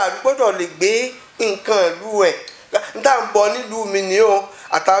gbọ́dọ̀ lè gbé nǹkan ìlú ẹ̀ n tá n bọ nílùú mi ni o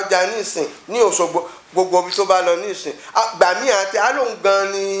àtàjà nísìn ní Òṣogbo gbogbo ibi tó bá lọ nísìn gbà mí àti alóhùn gan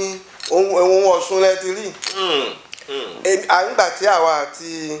ni ohun Ọ̀ṣun rẹ ti rí àgbà tí àwa àti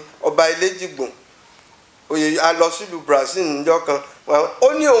ọba Eléjìgbò oyè a lọ sílùú Brazil níjọ́ kan ó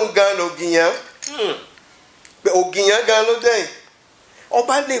ní òun gan lògìyàn ògìyàn gan ló dẹ̀yìn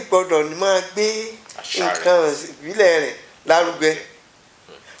ọba lè gbọ́dọ̀ ní máa gbé nǹkan ìbílẹ̀ rẹ̀ lárugẹ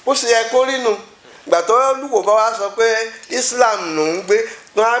bó ṣe yẹ kó rí nu gbàtọ́ Olúwo bá wá sọ pé Islam ló ń gbé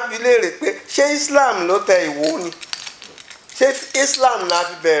tó á bi léèrè pé ṣé Islam ló tẹ Ìwó ni ṣé Islam la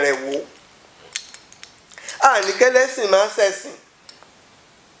fi bẹ̀rẹ̀ Wó àníkẹ́lẹ́sìn máa ṣẹ̀sìn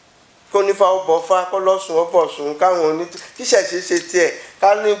kó nífa ọbọ̀ fa kó lọ́sùn ọbọ̀ sùn káwọn oní tíṣẹ̀ṣe ṣe tiẹ̀ ká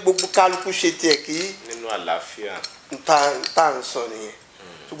ní gbogbo kálukú ṣe tiẹ̀ kí nínú àlàáfíà tá à ń sọ nìyẹn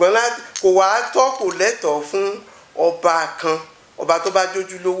ṣùgbọ́n kò wá tọ́ kò lẹ́tọ̀ọ́ fún ọba kan ọba tó bá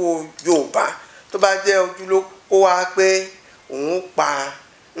jójú lówó Yorùbá tó bá jẹ́ ojúlówó kó wá pé òun pa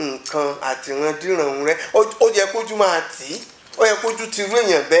nǹkan àtìrandíran rẹ̀ ó yẹ kójú máa tì í ó yẹ kójú ti rú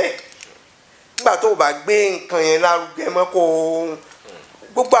èèyàn bẹ́ẹ̀ nígbà tó o bá gbé nǹkan yẹn lárugẹ mọ́ kó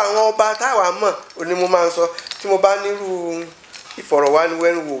gbogbo àwọn ọba táwa mọ̀ ò ní mo máa ń sọ tí mo bá nírú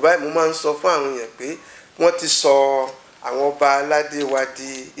ìfọ̀rọ̀wánilẹ́nuwò báyìí mo máa ń sọ fún àwọn èèyàn pé wọ́n ti sọ àwọn ọba aládé wa di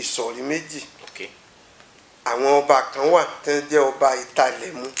ìsọ̀rí méjì àwọn ọba kan wà tó ń jẹ́ ọba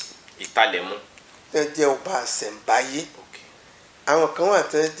ìtàlẹ̀mú tó ń jẹ́ ọba àṣẹ̀ǹbáyé àwọn kan wà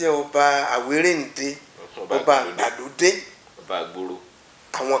tó ń jẹ́ ọba àwérèǹde ọba àgbàlódé ọba àgbòrò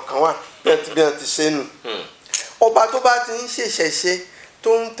àwọn kan wà bí wọ́n ti ṣe nù ọba tó bá ti ń ṣèṣẹ̀ṣe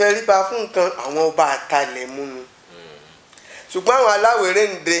tó ń tẹríba fún nǹkan àwọn ọba àtàlẹ̀mú nu ṣùgbọ́n àwọn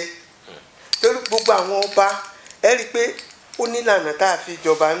aláwérèǹde torí gbogbo àwọn ọba ẹ rí i pé ó nílànà tá a fi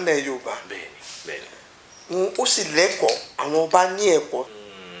jọba ńlẹ̀ Yorùbá ó sì lẹ́kọ̀ọ́ àwọn ọba ní ẹ̀kọ́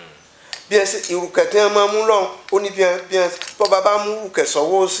bí ẹ ṣe ìrùkẹ̀ tí wọ́n máa mú lọ́hùn ó ní bí ẹ bọ́ba bá mú ìrùkẹ̀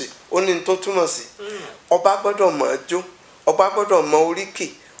sọ́wọ́ òsì ó ní tó túmọ̀ sí ọba gbọ́dọ̀ mọ̀ ọ́ jó ọba gbọ́dọ̀ mọ̀ oríkì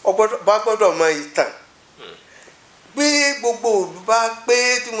ọba gbọ́dọ̀ mọ̀ ìtàn bí gbogbo òlù bá pé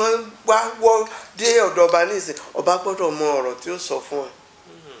tí wọ́n wá wọ́ dé ọ̀dọ̀ ọba nísìn ọba gbọ́dọ̀ mọ̀ ọ̀rọ̀ tí ó sọ fún ọ.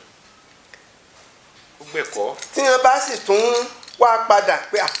 tí wọ́n bá sì tún wá padà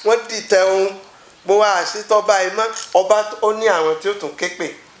pé wọ́n dìtẹ̀ ohun bó wá àṣetọ́ba ẹ̀ mọ́ ọba ó ní àwọn tí ó tún ké pè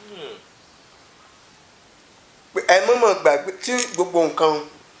ẹ mọ̀mọ́ gbàgbé tí gbogbo nǹkan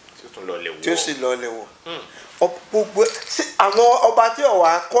tí ó sì lọlẹ̀ wọ̀ gbogbo àwọn ọba tí ó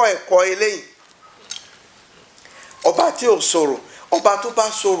wá kọ́ ẹ̀kọ́ eléyìí ọba tí ò sọ̀rọ̀ ọba tó bá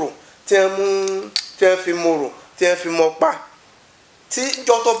sọ̀rọ̀ tí ẹ fi mọ̀rọ̀ tí ẹ fi mọ̀ pa tí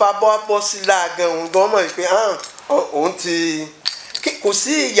jọ́tọ̀ bá bọ́ sí láàgán òun gan mọ̀ pé òun ti kò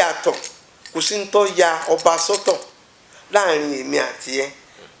sí ìyàtọ̀ kò sí ń tọ́ ya ọba sọ́tọ̀ láàrin èmi àti ẹ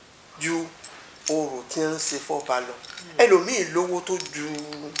ju orò tí ń ṣe fọ́ba lọ ẹlòmíì lówó tó ju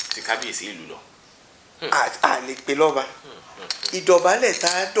ti kábíyèsí ìlú lọ a lè pè lọ́ba ìdọ̀bálẹ̀ tá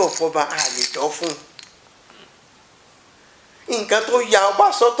a dọ̀ fọ́ba a lè dọ̀ fún nǹkan tó ya ọba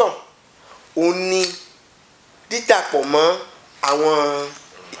sọ́tọ̀ òun ni dídàpọ̀ mọ́ àwọn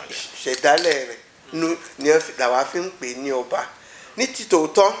ìṣẹ̀dálẹ̀ rẹ̀ ni làwa fi ń pè ní ọba ní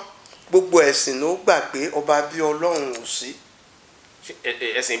títòótọ́ gbogbo ẹ̀sìn ló gbà pé ọba bí Ọlọ́run ò sí.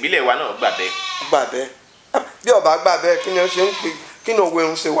 ẹ̀sìn ìbílẹ̀ wa náà gbà bẹ́ẹ̀. gbà bẹ́ẹ̀ bí ọba gbà bẹ́ẹ̀ kí ni ó ṣe ń pè kí ni òwe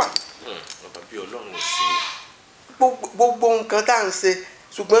ń ṣe wà. ọba bí Ọlọ́run ò sí. gbogbo nǹkan tá à ń ṣe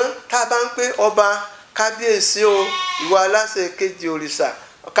ṣùgbọ́n tá a bá ń pé ọba kábíyèsí o ìwà aláṣẹ kejì òrìṣà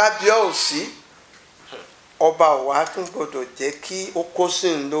kábíyèsí ọba wa tún gbọdọ̀ jẹ́ kí ó kó sí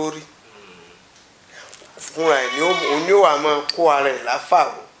ń lórí fúnra ẹ̀ ní ó wà máa kó ara ẹ̀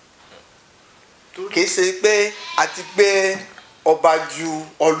láfàwọ̀ kì í ṣe pé a ti gbé ọba ju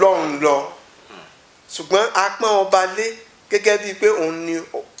ọlọ́run lọ ṣùgbọ́n a pọ́n ọba lé gẹ́gẹ́ bíi pé òun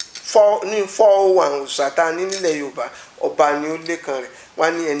ni fọ́ọ̀wà òṣàtà nílẹ̀ Yorùbá ọba ni ó lékan rẹ̀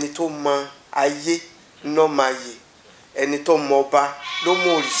wọ́n ní ẹni tó mọ ayé ná máa yè ẹni tó mọ ọba ló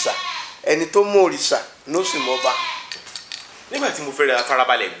mọ òrìṣà ẹni tó mọ òrìṣà ló sì mọ ọba. nígbà tí mo fẹ́rẹ̀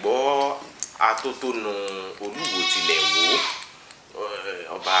farabalẹ̀ gbọ́ atótónu Olúwo tilẹ̀ wò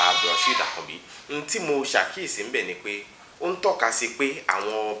ọba Abdulrasheed Àkànbí tí mo ṣàkíyèsí ńbẹ̀ ni pé ó ń tọ́ka sí pé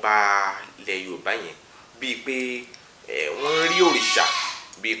àwọn ọba ilẹ̀ Yorùbá yẹn bíi pé wọ́n rí òrìṣà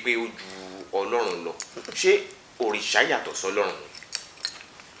bíi pé ó ju Ọlọ́run lọ ṣé òrìṣà yàtọ̀ sọ́lọ́run?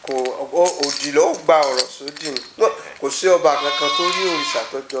 kò òdì ló gba ọ̀rọ̀ sódì ni kò sí ọba kankan tó rí òrìṣà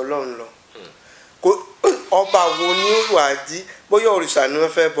tó ju Ọlọ́run lọ ọba wo ni ó wà á dí bóyá òrìṣà ni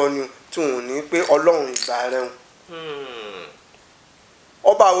wọ́n fẹ́ bọ ni tí wọn ò ní pé Ọlọ́run ìgbà rẹ̀ wọn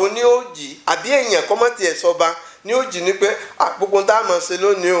ọba wo ni ó jì àbí èèyàn kọ́mọ́tì ẹ̀ sọba ni ó jì ní pé gbogbo tá a mọ̀ ṣe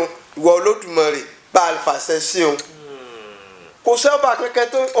lónìí o ìwọ Olódùmarè bá a fàṣẹ sí o kò sí ọba kankan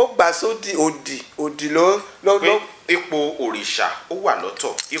tó ó gbà sódì òdì ló. pé ipò òrìṣà ó wà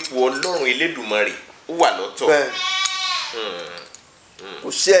lọ́tọ̀ ipò Ọlọ́run Elédùmarè ó wà lọ́tọ̀. bẹ́ẹ̀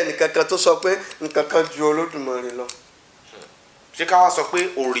kò sí ẹnì kankan tó sọ pé nǹkan kan ju Olódùmarè lọ. ṣé ká wá sọ pé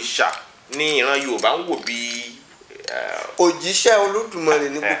òrìṣà ní ìran Yorùbá ń wò bíi. òjíṣẹ́ Olódùmarè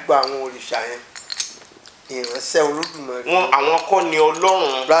ní gbogbo àwọn òrìṣà yẹn ìránṣẹ́ Olódùmarè. àwọn kọ́ ni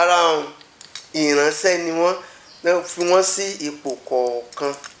Ọlọ́run. rárá o ìránṣẹ́ ni wọ́n fi wọ́n sí ipò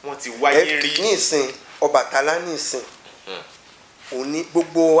kọ̀ọ̀kan. wọ́n ti wáyé rí. nísìn Ọbàtálá nísìn òní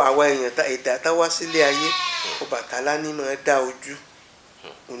gbogbo àwa èèyàn ẹ̀dá tá wá sílé ayé Ọbàtálá ní máa dá ojú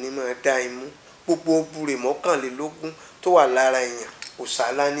òní máa dá imú gbogbo búre mọ́kànlélógún tó wà lára èèyàn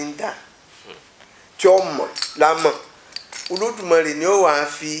Ọ̀ṣàlá ní dá tí ó mọ̀ lámọ̀ Olódùmarè ni ó wàá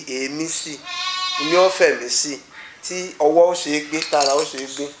fi èémí sí ni ó fẹ̀mí sí tí ọwọ́ ó ṣe é gbé tára ó ṣe é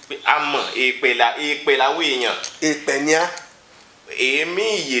gbé. pé a mọ̀ èèpẹ̀ làwọn èèyàn. èèpẹ̀ ni á. èémí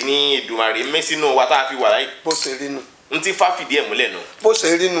ìyè ni Èdùmàrè mí sínú wa tá a fi wà láyé. bó ṣe rí nu. n ti fa fìdí ẹ̀ múlẹ̀ nù. bó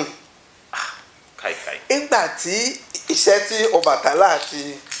ṣe rí nu. káìkáì. nígbà tí iṣẹ́ tí Ọbàtálá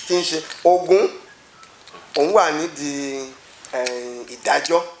ti ń ṣe Ògún òun wà nídìí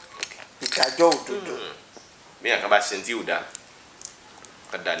ìdájọ́ òdodo. bí àkàn bá ṣe tí ò dáa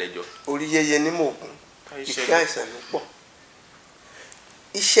ká dá lẹ́jọ́. orí yẹyẹ ní mògùn ìpín àìsàn ló pọ̀.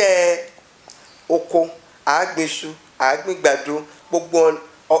 iṣẹ́ oko àágbéṣu àágbégbàdo gbogbo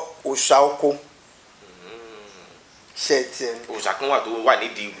òòṣà oko ṣe tiẹ̀ ní. òòṣà kan wà tó wà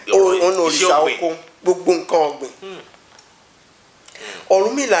nídìí òòṣà oko gbogbo nǹkan ọ̀gbìn.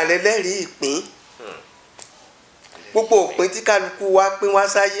 Ọ̀rúnmìlà lẹ́lẹ́rìí ìpín gbogbo òpin tí kálukú wa pín wá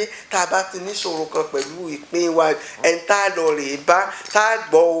sáyé tá a bá ti níṣòro kan pẹ̀lú ìpín wa ẹni tá a lọ rèé bá tá a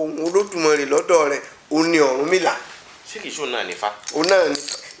gbọ́ ohùn Olódùmarè lọ́dọ̀ rẹ̀ òun ni Ọ̀rúnmìlà. ṣé kìí ṣó náà nífa. òun náà ní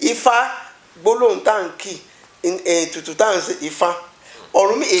Ifá gbólóhùn tá à ń kì ètùtù tá à ń ṣe Ifá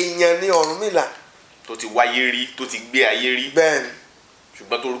èèyàn ni Ọ̀rúnmìlà. tó ti wáyé rí tó ti gbé ayé rí. bẹ́ẹ̀ni.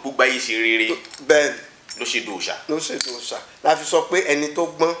 ṣùgbọ́n tó rí gbogbo ayé ṣe rere. bẹ́ẹ̀ni. ló ṣe dòòṣà. ló ṣe dòòṣà la fi sọ pé ẹni tó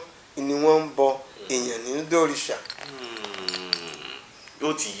gbọ́n ni wọ́n ń bọ èèyàn ní dòrìṣà.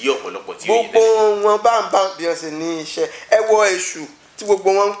 yóò ti yí ọ̀pọ̀lọpọ̀ tí gbogbo wọn bá ń bá bí wọn ṣe ní iṣẹ́ ẹ wọ èṣù tí gbogbo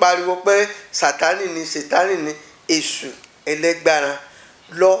wọn ń pariwo pé sátánì ni èṣù ẹlẹ́gbára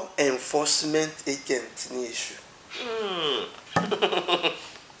law enforcement agent ní èṣù.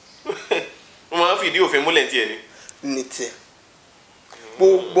 wọ́n máa ń fìdí òfin múlẹ̀ tiẹ̀ ni. ní tiẹ̀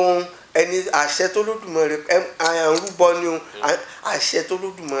gbogbo ẹni àṣẹ tó lódùmarè àrùbọ ni o àṣẹ tó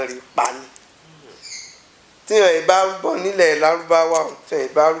lódùmarè pa ni. tí wọn bá rúbọ nílẹ̀ Lárúbáwá tí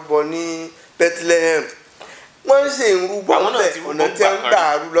wọn bá rúbọ ní Bethlehem wọ́n ṣe ń rúbọ nílẹ̀ ọ̀nà tí wọ́n ń gbà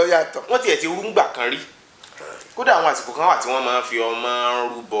rú lọ́yàtọ̀. wọ́n tiẹ̀ ti rú ń gbà kan rí kódà àwọn àsìkò kan wà tí wọ́n máa ń fi ọmọ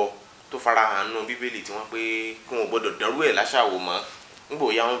rúbọ tó farahàn nù Bíbélì tí wọ́n pé kí wọ́n gbọ́dọ̀ dánrú ẹ̀ láṣàwò mọ́ nígbà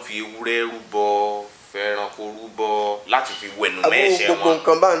ó yá wọ́n fi ewúrẹ́ rúbọ fẹ́ranko rúbọ láti fi wẹ̀nù mẹ́ẹ̀ṣẹ̀ wọn. gbogbo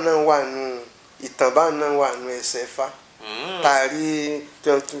nǹkan báà náà wà nù ìtàn báà náà wà nù ẹsẹ̀ Ifá tàrí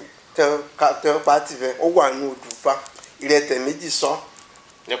tẹ́ pàtì fẹ́ ó wà nù Odùfá ìrẹtẹ̀ méjì sọ.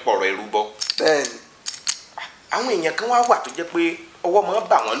 nípa ọ̀rọ̀ ìrúbọ. bẹ́ẹ̀ni. àwọn èèyàn kan wá wà tó jẹ́ pé ọwọ́ máa ń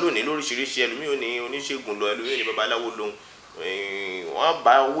bà wọ́n lónìí lóríṣiríṣi ẹlòmíì ò ní oníṣègùn lọ ẹlòmíì ò ní babaláwo lòun wọ́n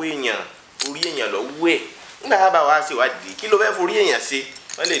bá owó èèyàn orí èèyàn lọ́wọ́ ẹ̀ nígbà tá a bá wá ṣèwádìí kí ló fẹ́ forí èèyàn ṣe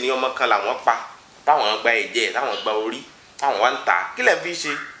wọ́n lè ní ọmọ kan làwọn pa táwọn gba ẹ̀jẹ̀ táwọn gba orí táwọn wá ń ta kí lẹ́ fi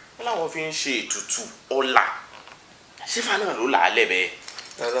ṣe wọ́n láwọn fi ń ṣe ètùtù ọ̀la sífà náà ló là á lẹ̀ bẹ́ẹ̀.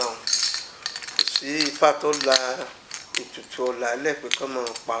 rárá o, kò sí ifá tó la ètùtù ọ̀la lẹ́pẹ́ kọ́ mọ̀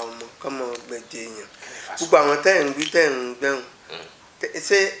pa ọmọ kọ́ mọ̀ gbẹ̀jẹ̀ èèyàn gbogbo àwọn tẹ́ ń wí tẹ́ ń gbẹ̀hùn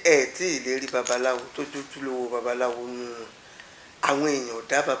ṣé ẹ̀ tí ì lè rí babaláwo tó jójúlówó babaláwo nù wọn àwọn èèyàn ò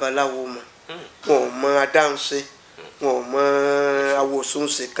dá babaláwo mọ̀ wọn ò mọ adáhunṣe wọn ò mọ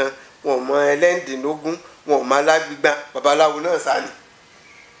awòsùnṣe kan wọn ò mọ ẹlẹ́ǹdínlógún wọn ò mọ alágbígbá babaláwo náà sáni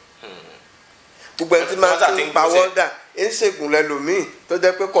gbogbo ẹni tí máa tún pawọ́ dà ń ṣègùn lẹ́lòmíì tó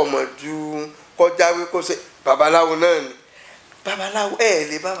jẹ́ pé kò mọ̀ ju kọjáwé kó ṣe babaláwo náà ni babaláwo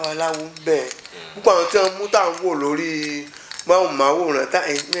lè babaláwo bẹ́ẹ̀ gbogbo àwọn tí wọ́n mú tá à ń wò lórí máwòrán tá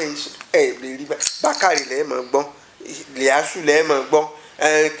lè rí bákàrí lẹ́ẹ̀ mọ̀ gbọ́ lẹ́àṣù lẹ́ẹ̀ mọ̀ gbọ́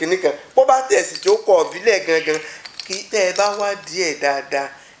kìnnì kan bó bá tẹ̀sí tó kọ̀ ọ̀bílẹ̀ gangan kí tẹ́ ẹ bá wá díẹ̀ dáadáa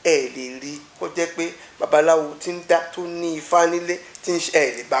lè rí kó jẹ́ pé babaláwo ti ń dá tó ní ifá nílé tí ń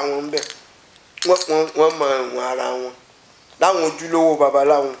lè bá wọn bẹ̀ wọ́n mọ àwọn ara wọn láwọn ojúlówó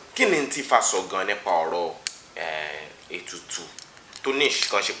babaláwo. kí ni ti fa sọ gan nípa ọ̀rọ̀ ètùtù tó ní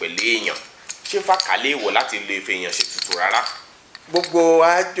nǹkan ṣe pẹ̀lú èèyàn ṣé fàkàlẹ́ ìwọ̀ láti lè fi èèyàn ṣe ètùtù rárá. gbogbo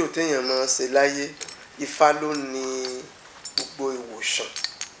àjò téèyàn máa ṣe láyé ifá ló ní gbogbo ìwòsàn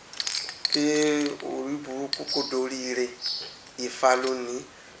kí orí burúkú kó dorí ire ifá ló ní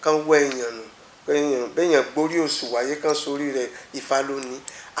kán wọ èèyàn nù béèyàn gbórí òṣù wáyé kán sórí rẹ̀ ifá ló ní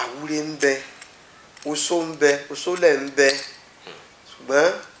àwúrè ń bẹ oṣó ń bẹ oṣólẹ̀ ń bẹ ṣùgbọ́n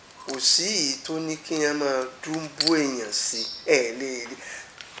kò sí èyí tó ní kí yẹn máa dúnbú èèyàn sí lè rí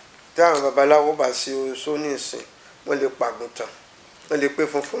táwọn babaláwo bá ṣe oṣó ní ìsìn wọ́n lè pàgùntàn wọ́n lè pé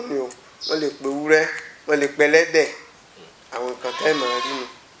funfun ni o wọ́n lè pé wúrẹ́ wọ́n lè pé ẹlẹ́dẹ̀ àwọn nǹkan tẹ́ máa rí ni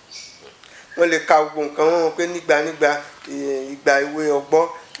wọ́n lè ka gbogbo nǹkan wọn pé nígbà ìgbà ìwé ọgbọ́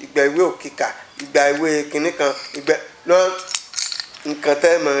ìgbà ìwé òkìkà ìgbà ìwé kìnnìkan ìgbà nǹkan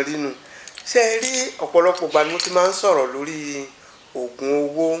tẹ́ máa rí nu ṣe rí ọ̀pọ̀lọpọ̀ ìgbà ni mo ti máa ń sọ̀rọ̀ lórí oògùn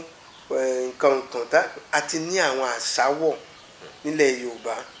owó nǹkan àti ní àwọn àṣàwọ̀ nílẹ̀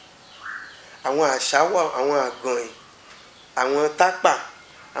Yorùbá àwọn àṣàwọ̀ àwọn àgànyìn àwọn tápà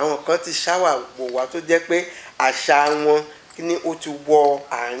àwọn kan ti ṣáwà wò wá tó jẹ́ pé àṣà wọn ni ó ti wọ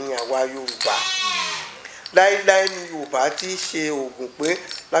àárín àwa Yorùbá láíláí ni Yorùbá ti ṣe oògùn pé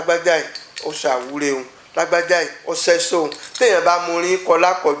lágbájá yìí ó ṣàwúre òun lágbájá yìí ó ṣẹ́sọ òun téèyàn bá mú orin kọ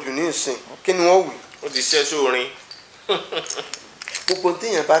lákọjù ní ìsìn kí ni wọ́n wí. ó ti ṣẹ́sọ orin. gbogbo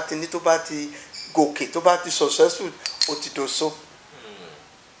téèyàn bá ti ní tó bá ti gòkè tó bá ti successful ó ti dòṣó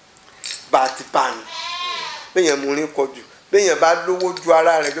bá a ti pa ni béèyàn mú orin kọjù béèyàn bá lówó ju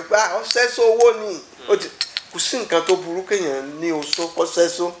ara rẹ̀ pé ó ṣẹ́sọ owó ni kò sí nǹkan tó burú kéèyàn ní oṣó kó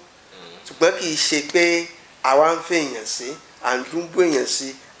ṣẹ́sọ ṣùgbọ́n kì í ṣe pé àwa ń fẹ́ èèyàn sí à ń dúnbó èèyàn sí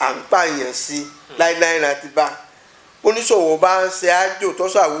à ń pa èèyàn sí láíláí láti bá oníṣòwò bá ń ṣe àjò tó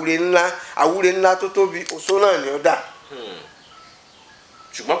sọ àwúre ńlá tó tóbi oṣó náà ni ó dà.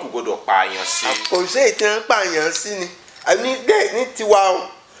 ṣùgbọ́n kò gbọdọ̀ pààyàn sí. kò sí ìtàn pààyàn sí ni ní tiwa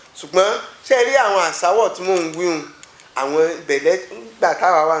o ṣùgbọ́n ṣe rí àwọn àṣàwọ̀ tí mò ń wíhun àwọn ìbẹ̀lẹ̀ nígbà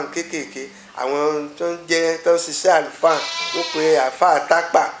táwa wà ní kéékèèké àwọn tó ń ṣiṣẹ́ àlùfáà wọ́n pe àfáà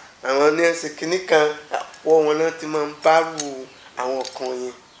tápà àwọn ní ẹsẹ̀ kìíní kan àpò wọn náà ti máa ń bárù àwọn kan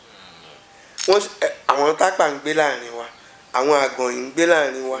yẹn àwọn tápà ń gbé láàrin wa àwọn àgànyìn ń gbé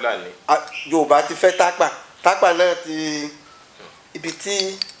láàrin wa Yorùbá ti fẹ́ tápà náà ti ibi tí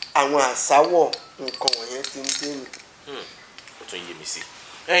àwọn àṣàwọ̀ nǹkan wọ̀nyẹn ti ń dé ni. ó tún yé mi sí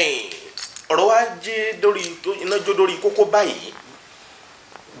ọ̀rọ̀ wa jẹ́ iná jó lórí kókó báyìí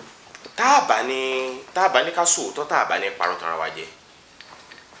tá a bá ní ká sòótọ́ tá a bá ní parọ́ tara wa jẹ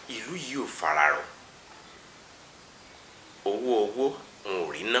ìlú yìí ò fararọ owó n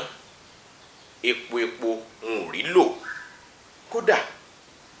ò rí ná epo n ò rí lò kódà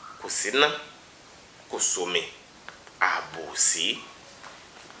kò sí ná kò sómi ààbò sí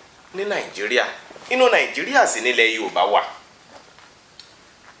ní Nàìjíríà inú Nàìjíríà sì nílẹ̀ Yorùbá wà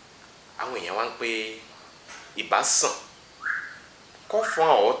àwọn èèyàn wá ń pé ìbá sàn kọ́ fún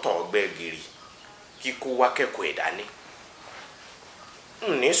àwọn ọ̀tọ̀ ọgbẹ́ gírì kíkó wá kẹ́kọ̀ọ́ ẹ̀dá ní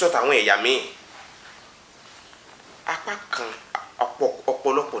ní sọ́tà àwọn ẹ̀yà míì apá kan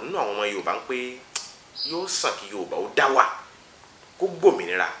ọ̀pọ̀lọpọ̀ nínú àwọn ọmọ Yorùbá ń pé yóò sàn kí Yorùbá ó dá wà kó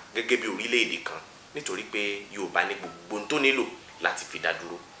gbòmìnira gẹ́gẹ́ bí orílẹ̀-èdè kan nítorí pé Yorùbá ní gbogbo ohun tó nílò láti fi dá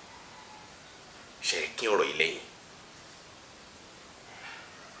dúró ṣe kí ọ̀rọ̀ yìí lẹ́yìn.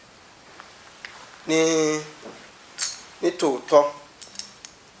 ní tòótọ́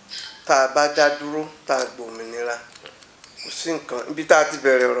tá a bá dá dúró tá a gbòmìnira kò sí nǹkan ibi tá a ti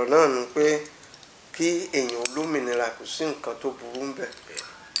bẹ̀rẹ̀ ọ̀rọ̀ náà ni pé kí èèyàn olómìnira kò sí nǹkan tó burú ń bẹ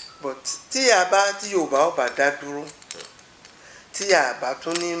but tí Yorùbá ó bá dá dúró tí a bá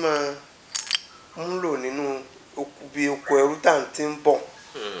tún ní máa múlò nínú bí oko ẹrú tá à ń ti ń bọ̀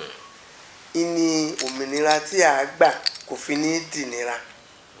ìní òmìnira tí a gbà kò fi ní dìnira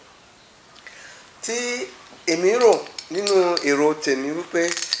tí èmi rò nínú èrò tèmi wípé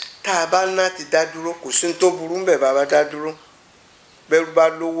tá a bá ná ti dá dúró kò sí tó burú ń bẹ̀ bàbá dá dúró bẹ́rù bá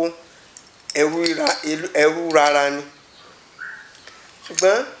lówó ẹrú rárá ni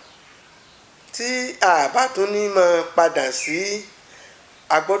ṣùgbọ́n tí a bá tún ní máa padà sí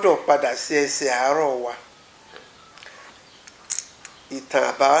a gbọ́dọ̀ padà sí ẹsẹ̀ àárọ̀ wa ìtàn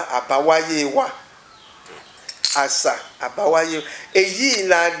àbáwáyé wa àṣà àbáwáyé èyí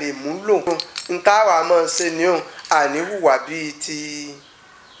la lè múlò n táwa máa ṣe ni ó àníhùwà bíi ti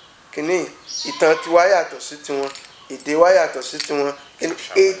kìíní ìtàn tiwa yàtọ̀ sí tiwọn èdè wa yàtọ̀ sí tiwọn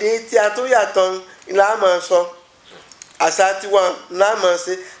èdè tí a tó yàtọ̀ la máa sọ àṣà tiwa la máa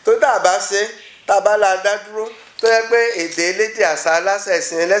ṣe tó dàbá ṣe tàbá la dá dúró tó yẹ pé èdè elédè àṣà aláṣẹ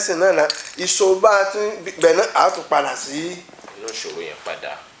ẹ̀sìn ẹlẹ́sìn náà la ìṣòro bá a tún bẹ̀ náà a tún padà sí inú ìṣòro yẹn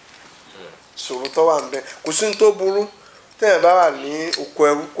padà. ìṣòro tó wà ń bẹ kò sí ní tó burú téèyàn bá wà ní oko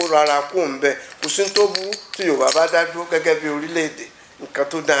ẹrú kó rárá kó ń bẹ kò sí ní tó burú tí Yorùbá bá dá dúró gẹ́gẹ́ bí orílẹ̀-èdè nǹkan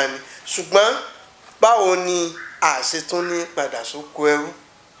tó dáa ni ṣùgbọ́n báwo ni àṣetún ní padà sóko ẹrú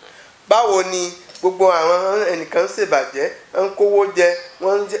báwo ni gbogbo àwọn ẹnìkan ń ṣèbàjẹ́ ń kówó jẹ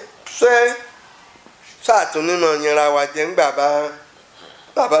wọ́n ń jẹ ṣé ṣàtúnnímọ̀ yẹra wa jẹ́ ńgbà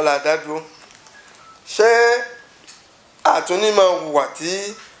bàbá la dá dúró ṣé àtúnnímọ̀ hùwà tí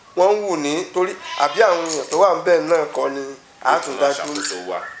wọ́n ń wù ní torí àbí àwọn èèyàn tó wà ń bẹ̀ náà kọ́ ni àtúndájú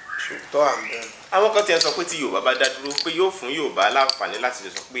tó wà ń bẹ̀. àwọn kan ti ń sọ pé tí Yorùbá bá dá dúró pé yóò fún Yorùbá láǹfààní láti lè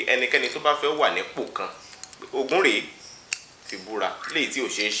sọ pé ẹnikẹ́ni tó bá fẹ́ wà nípò kan ogun rèé fi búra léyìí tí ò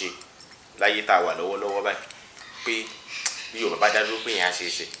ṣeé ṣe láyé tá a wà lọ́wọ́lọ́wọ́ báyìí pé bí Yorùbá bá dá dúró pé yẹn á ṣeé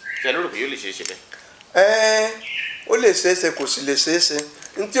ṣe ṣe lórí pé yóò lè ṣeé ṣe bẹ́ẹ̀. ó lè ṣeé ṣe kò sì lè ṣeé ṣe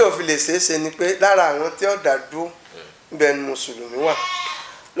ní tí ò fi lè ṣeé ṣe ni pé lára àwọn tí ó dá dúró ibẹ̀ ni mùsùlùmí wà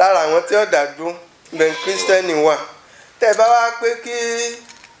lára àwọn tí ó dá dúró ibẹ̀ ni kírísítẹ́nì wà tẹ́ bá wá pé kí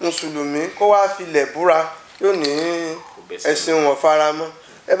mùsùlùmí kó wá filẹ̀ búra yóò ní ẹ̀sìn wọn faramọ́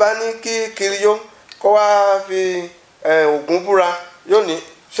ẹ bá ní kí kiriyó kó wá fi Ògún búra yóò ní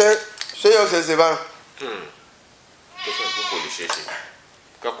ṣé yóò ṣe ṣe báyìí. tó fẹ́ kó lè ṣe é ṣe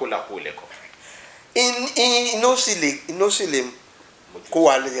kọ́kọ́ là kó lẹ́kọ̀ọ́. inú sì lè kó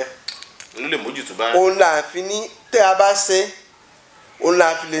wa lè yẹ. inú lè mójútó bá. òun là fi ní tẹ́ a bá ṣe òun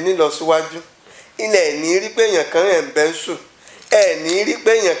là fi lè ní lọ síwájú ilẹ̀ ní rí pé èèyàn kan ẹ̀ ń bẹ́ sùn ẹ̀ ní rí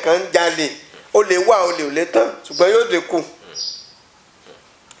pé èèyàn kan ń jalè ó lè wà ó lè tán ṣùgbọ́n yóò dínkù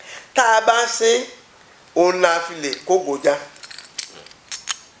tá a bá ṣe òun là fi lè kó gòjà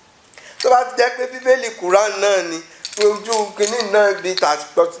tó bá ti jẹ́ pé bíbélì Kùránì náà ni ojú kínní náà bíi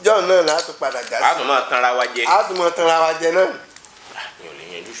tàtijọ́ náà láti padà já sí. a tún máa tanra wa jẹ. a tún máa tanra wa jẹ náà. mi ò lè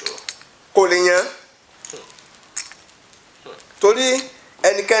yanjú ìṣòro. kò lè yan torí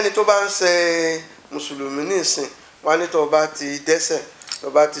ẹnikẹ́ni tó bá ń ṣe mùsùlùmí nísìn wá ní tó bá ti dẹ́ṣẹ̀ tó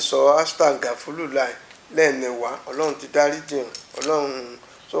bá ti sọ astagafulu láì lẹ́ẹ̀mẹwàá ọlọ́run ti dárí jìn ọlọ́run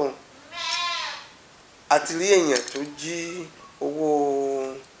sóhun àti rí èèyàn tó jí owó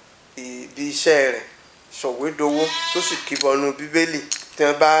ibi iṣẹ́ rẹ̀ sọ̀wédowó tó sì kíbọnú bíbélì tí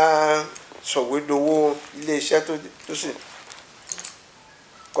wọ́n bá sọ̀wédowó iléeṣẹ́ tó sì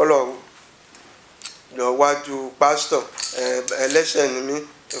kọ́lọ̀ lọ wájú pásítọ̀ ẹlẹ́ṣẹ̀ ni mí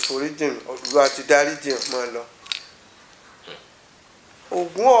ẹ̀foríjìn Olúwa ti dáríjìn mọ́ lọ.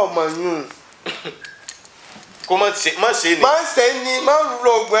 Ògún ọmọ yún. kó má ṣe ni. má ṣe ni má rú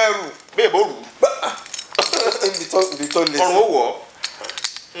lóògùn ẹrù. bẹ́ẹ̀ bó rù. ibi tó lè ṣe. ọrùn ó wọ̀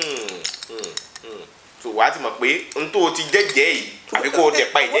tó wàá ti mọ̀ pé n tó ti jẹ́jẹ́ yìí àbí kó o tẹ̀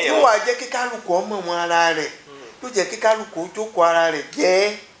pa ìjẹ́ yẹn. wọ́n wá jẹ́ kí kálukú ọmọ wọn ara rẹ̀ yóò jẹ́ kí kálukú jókòó ara rẹ̀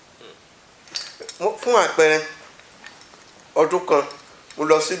jẹ́ fún àpẹẹrẹ ọdún kan mo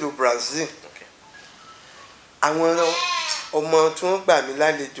lọ sílùú Brazil àwọn ọmọ tí wọ́n gbà mí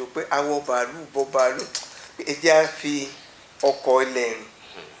lálejò pé àwọn bàálù ẹ jẹ́ á fi ọkọ̀ ilẹ̀ rìn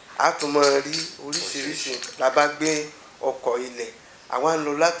á tún máa rí oríṣiríṣi la bá gbé ọkọ̀ ilẹ̀ àwa ń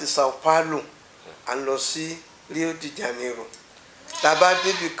lọ láti Sao Paulo à ń lọ sí Rio de Janeiro la bá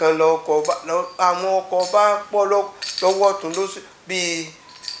débi kan àwọn ọkọ̀ bá pọ̀ lọ́wọ́ tún ló bíi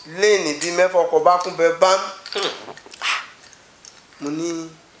léènì bíi mẹ́fà ọkọ̀ bá kún bẹ́ẹ̀ bá mo ní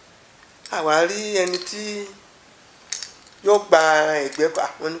àwa rí ẹni tí yóò gba ẹgbẹ́ pa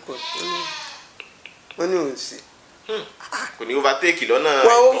wọ́n ní kò wọ́n ní òun sí. kò ní overtake lọ́nà.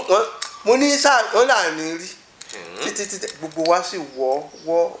 mo ní sáà wọ́n là ní rí títí gbogbo wa sì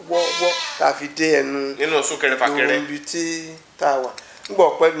wọ́ tàfi dé ẹnu nínú súnkẹrẹ fàkẹrẹ ibi tí tá a wà nígbà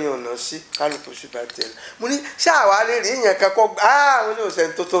ọpẹ ní ọ̀nà sí kálukú sí bá tẹ̀lé mo ní sáà wà lè rí èèyàn kankan wọ́n ní òsèǹ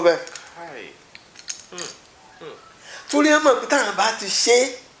tó bẹ́ẹ̀. torí ẹ mọ̀ pé táwọn bá ti ṣe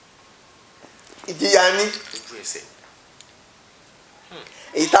ìjìyà ní ojú ẹsẹ̀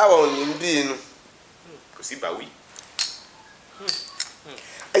èyí táwọn ò ní bí inú kò sí báwí.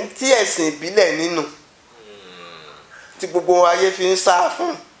 tí ẹ̀sìn ìbílẹ̀ nínú tí gbogbo ayé fi ń sá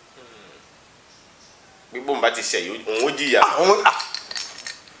fún. gbogbo nǹkan ti ṣẹ̀yìn òun ó jìyà.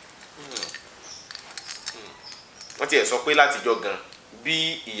 wọ́n ti ẹ̀ sọ pé látijọ́ gan bí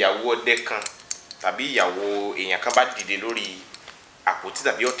ìyàwó ọdẹ kan tàbí ìyàwó èèyàn kan bá dìde lórí àpótí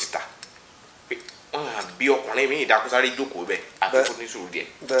tàbí ọ̀tìtà pé wọ́n á bí ọkùnrin mi ìdákúsáré jókòó bẹ́ẹ̀ àfikún ní sùúrù díẹ̀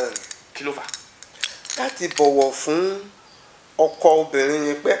kí ló fà. láti bọ̀wọ̀ fún ọkọ obìnrin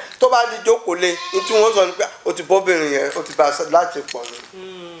yẹn pé tó bá di jókòó lé ní tí wọ́n sọ ni pé o ti bọ́bìnrin yẹn o ti bá a láti pọ̀ ni.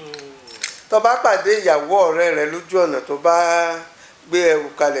 tó bá pàdé ìyàwó ọ̀rẹ́ rẹ lójú ọ̀nà tó bá gbé ẹrù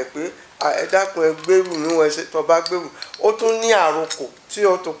kalẹ̀ pé ẹ dákun ẹ gbèrú níwọ̀n ẹsẹ̀ tó bá gbèrú ó tún ní àròkò tí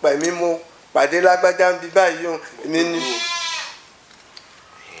ó tún pẹ̀mí mo pàdé lágbájá ń bí báyìí o èmi ní.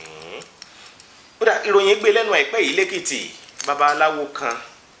 ó dà ìròyìn gbé lẹ́nu àìpẹ́ yìí lẹ́kìtì babaláwo kan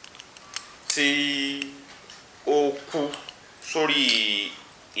tí ó kú sórí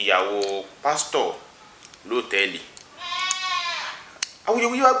ìyàwó pásítọ̀ lóòtẹ́ẹ̀lì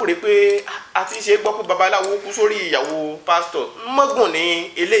awuyewuye wá gbòde pé a ti ṣe gbọ́ pé babaláwo kú sórí ìyàwó pásítọ̀ mọ́gùn ní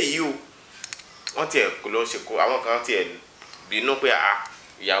eléyìí o wọ́n tiẹ̀ kò lọ ṣe kó àwọn kan tiẹ̀ bínú pé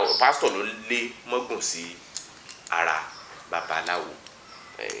ìyàwó pásítọ̀ ló lé mọ́gùn sí ara babaláwo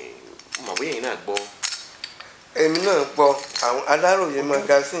mọ̀ bóyá yìí náà gbọ́. èmi náà gbọ́ àwọn Aláròyé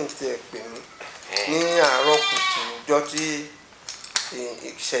magazine tiẹ̀ pè mí ní àárọ̀ kùtù ọjọ́ tí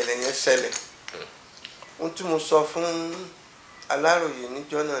ìṣẹ̀lẹ̀ yẹn ṣẹlẹ̀ ohun tí mo sọ fún Aláròyé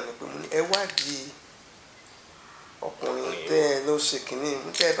níjọ́ náà ni pé mo ní ẹ wádìí ọkùnrin tẹ́ ẹ ló ṣe kìíní mú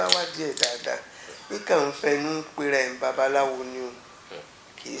tẹ́ ẹ bá wádìí ẹ̀ dáadáa níkà ń fẹnu pera ẹ̀ ń babaláwo ni o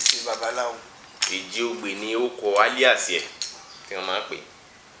kì í ṣe babaláwo. èjì ògbè ni ó kọ alias ẹ tí wọ́n máa ń pè.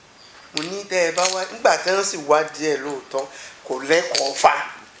 mo ní tẹ́ ẹ bá wá nígbà tí wọ́n sì wádìí ẹ̀ lóòótọ́ kò lẹ́kọ̀ọ́ fa.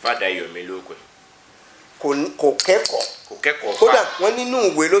 fàdà yomi ló pè. kò kẹ́kọ̀ọ́. kò kẹ́kọ̀ọ́ fa. kódà wọ́n nínú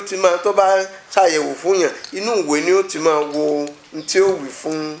ìwé ló ti máa tó bá ṣàyẹ̀wò fún yàn inú ìwé ni ó ti máa wo ohun tí ó wí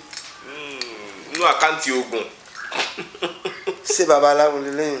fún. inú àkáǹtì ogun. ṣé babaláwo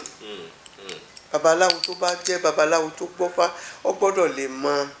lélẹ́yìn babaláwo tó bá jẹ́ babaláwo tó gbọ́fá ó gbọ́dọ̀ lè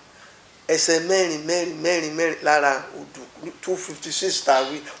mọ ẹsẹ̀ mẹ́rin lára odù 256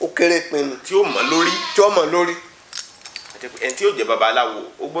 tàwí ó kéré pinnu. tí ó mọ̀ lórí. tí ó mọ̀ lórí. ẹni tí ó jẹ́ babaláwo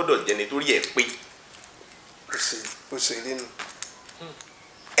ó gbọ́dọ̀ jẹ́ nítorí ẹ̀ pé. ó ṣe rí nu.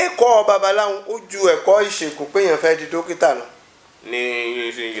 ẹ̀kọ́ babaláwo ó ju ẹ̀kọ́ ìṣègùn péyàn fẹ́ di dókítà lọ. ní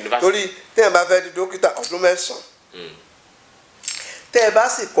yunifásitì. torí téèyàn bá fẹ́ di dókítà ọdún 9. tẹ́ ẹ bá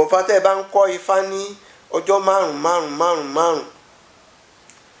sì kọ́ ifá tẹ́ ẹ bá ń kọ́ ifá ní ọjọ́ 5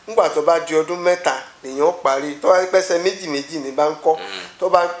 nígbà tó bá di ọdún 3 lèèyàn parí tó bá pẹ́sẹ̀ méjì ní bá ń kọ́ tó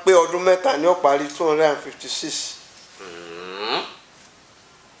bá pé ọdún 3 ní ó parí 256.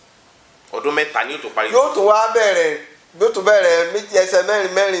 ọdún 3 ní ó tó parí. yóò tún wá bẹ̀rẹ̀ méjì ẹsẹ̀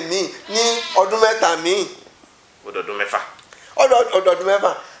mẹ́rin míì ní ọdún 3 míì. ọdọọdún 6. ọdọọdún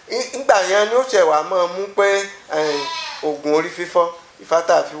 6 nígbà yẹn ni ó ṣẹ̀ wá máa mú pé oògùn orí fífọ́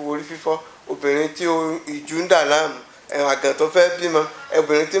ìfátà fi wo orí fífọ́ obìnrin tí ìjú ń dà láàmú àgàn tó fẹ́ bímọ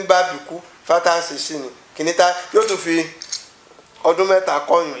obìnrin tí ń bá bì kú fátà ṣèṣì ni kìnìta yóò tún fi ọdún 3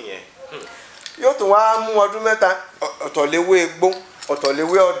 kọ́yìn yóò tún wá mú ọdún 3 ọ̀tọ̀léwé egbò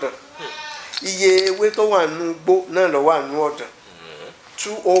ọ̀tọ̀léwé ọ̀dàn iye ewé tó wà nínú igbó náà ló wà nínú ọ̀dàn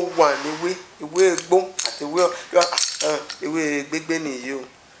 201 ewé egbò àti ewé gbégbé nìyí o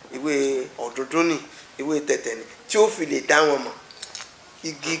ewé ọ̀dúndún ni ewé tẹ̀tẹ̀ ni tí ó fi lè dá wọn mọ̀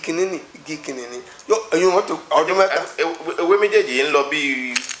igi kìnìní ẹ̀yin wọn tó ọdún 3. ewé méjèèjì ń lọ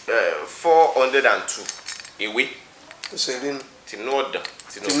bíi 402 ewé. ó ṣe rí nu. tinú ọ̀dàn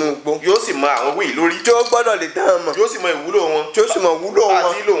tinú igbó. yóò sì mọ àwọn ewé yìí lórí. tí ó gbọ́dọ̀ lè dá wọn mọ̀. yóò sì mọ ìwúlò wọn. tí ó sì mọ ìwúlò wọn.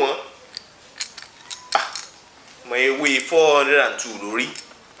 àti ìlò wọn. mọ ewé 402 lórí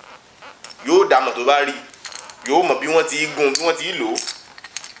yóò dá mọ̀ tó bá rí yóò mọ̀ bí wọ́n ti gún bí wọ́n ti lò ó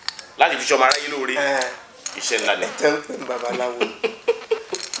láti fi ṣọmọ aráyé lóore. iṣẹ́ ńlá ni. ẹ ń pè ní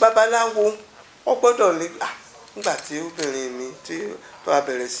babaláwo ó gbọ́dọ̀ lè nígbà tí obìnrin mi tí tó a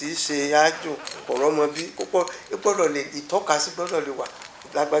bẹ̀rẹ̀ sí í ṣe ájò ọ̀rọ̀ ọmọ bí ó gbọ́dọ̀ lè ìtọ́kasí gbọ́dọ̀ lè wà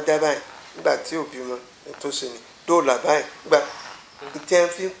lágbájá báyìí nígbà tí òbí mọ tó ṣe ni dóòlà báyìí nígbà tí ẹ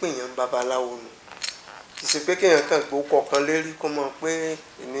fi ń pèèyàn babaláwo nù kì í ṣe pé kéèyàn kàn gbó kọ̀ọ̀kan lérí kó mọ̀ pé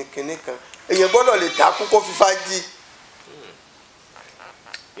èmi kinní kan èèyàn gbọ́dọ̀ lè dákú kó fífá jí.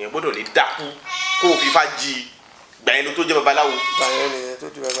 èèyàn gbọ́dọ̀ lè dákú kó fífá jí gbàyẹn ló tó jẹ́ babaláwo. gbàyẹn nìyẹn tó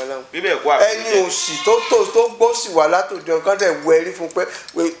jẹ́ babaláwo. bíbẹ̀ kó àbí. ẹni òsì tó gbósì wà látòjọ nǹkan tẹ̀ wọ ẹrí fún pé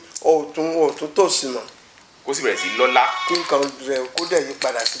òtún tòsí mọ̀ kó sì bẹ̀rẹ̀ sí lọ́lá. kí nǹkan rẹ̀ kó dẹ̀ yí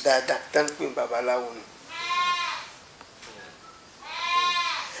padà sí dáadáa tán pé babaláwo ni.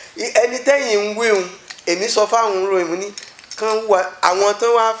 ẹni tẹ́yìn ń wéhun èmi sọ fáwọn ròyìn mu ní kán wá àwọn tó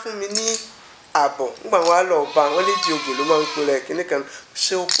wá fún mi ní àbọ̀ nígbà wọn á lọ bá wọn léjì ògbè ló máa ń pè rẹ̀ kíní kan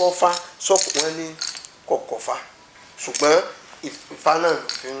ṣé ó bọ́ fá sọ́kù wọn ní kọ̀kọ̀ fa ṣùgbọ́n ìfá náà ló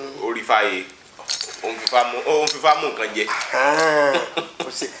fi ń. orí fàyè òun fífa mú nǹkan jẹ.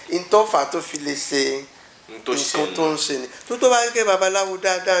 ntọ́fà tó fi lè ṣe nǹkan tó ń ṣe ni tó bá gẹ́gẹ́ babaláwo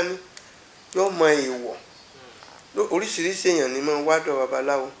dáadáa ni yóò mọ èèwọ̀ oríṣiríṣi èèyàn ni máa ń wádọ̀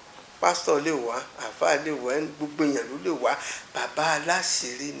babaláwo pásítọ̀ lè wá àfáà lè wá gbogbo èèyàn ló lè wá bàbá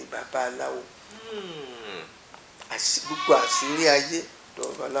aláṣírí ni babaláwo gbogbo àṣírí ayé lọ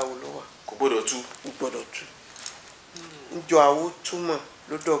babaláwo ló wà. kò gbọ́dọ̀ tú. kò gbọ́dọ̀ tú njọ àwo túmọ̀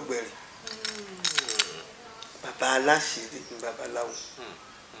ló dọ̀gbẹ̀rẹ̀ bàbá aláṣírí ni babaláwo.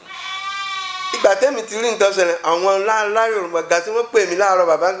 ìgbà tẹ́mi ti rí nǹkan ṣẹlẹ̀ àwọn láàárọ̀ Yorùbá ga tí wọ́n pè mí láàárọ̀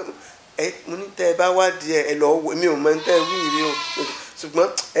bàbá mo ní tẹ́ ẹ bá wádìí ẹ lọ wò mí ò mọ ní tẹ́ ẹ wí rí o ṣùgbọ́n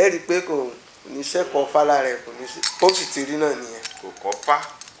ẹ rí i pé kò ní sẹ́kọ̀ọ́ fálá rẹ̀ kò ní sí ó sì ti rí náà nìyẹn. kò kọ́ fá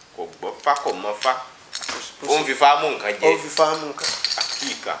kò gbọ́ fá kò mọ fá ó ń fi fá mú nǹkan jẹ. ó ń fi fá mú nǹkan.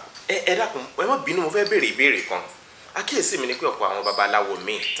 àkíyèká ẹ dákun ẹ má bínú mo fẹ́ béèrè ìbéèrè kan àkíyèsí mi ni pé ọ̀pọ̀ àwọn babaláwo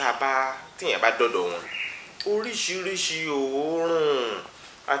míì tíyẹn bá dọ̀dọ̀ wọn oríṣiríṣi òórùn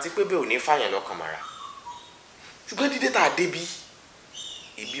àti pé bẹ́ẹ̀ ò ní fàyàn lọ́kàn mọ́ra ṣùgbọ́n dídé tá a débi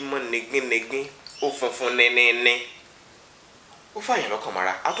ìbímọ negbínegbín ó funfun nẹ́nẹ́nẹ́ ó fàyàn lọ́kàn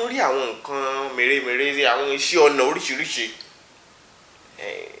mọ́ra a tún rí àwọn nǹkan mèremère àwọn iṣẹ́ ọnà oríṣiríṣi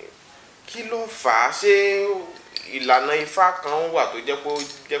kí ló fà á ṣé ìlànà ifá kan wà tó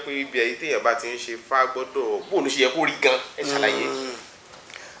jẹ́ pé ibi ẹ̀yìn téèyàn bá ti ń ṣe fá gbọ́dọ̀ bó ló ṣe yẹ kó rí gan ẹ ṣàlàyé.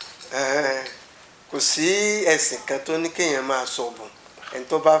 kò sí ẹ̀sìn kan tó ní kéèyàn máa sọ̀bùn ẹni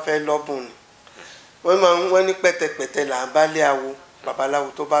tó bá fẹ́ lọ́bùn ni wọ́n ní pẹ̀tẹ̀pẹ̀tẹ̀ là ń bá lé awo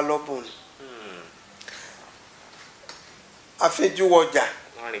babaláwo tó bá lọ́bùn ni. àfẹjúwọjà.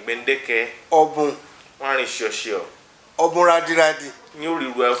 wọ́n rìn gbẹ́ndẹ́kẹ́. ọ̀bùn. wọ́n rìn ṣọ̀ṣọ̀. ọ̀bùn radíradi. ní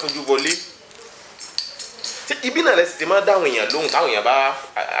òrìrù ẹ̀ fúnjú wọlé. ibi náà lẹ sì ti máa dáhùn èèyàn lóhùn táwọn èèyàn bá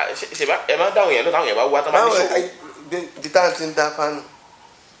ẹ máa dáhùn èèyàn lóhùn táwọn èèyàn bá wá tán bá ní ṣòro. ibi tá à ń ti ń dá fánù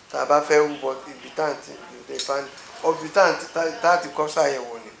tá a bá fẹ́ rúbọ ibi tá à ń ti dé fánù ibi tá à ti kọ́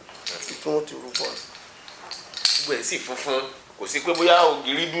ṣàyẹ̀wò ni ibi tí wọ́n ti rúbọ. gbogbo ẹ̀ sì funfun kò sí pé bóyá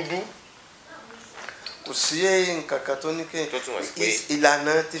ògiri dúdú. kò sí nǹkan kan tó ní kí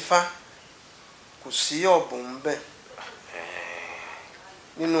ìlànà ti fá kò sí ọ̀bùn ń bẹ̀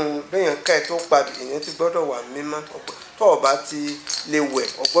nínú béèyàn ká ẹ tó padì èèyàn ti gbọ́dọ̀ wà mímọ́ tó o bá ti lè wẹ̀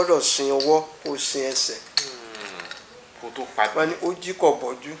o gbọ́dọ̀ sin ọwọ́ kó o sin ẹsẹ̀ kó tó padì. wọ́n ní ó jí kọ̀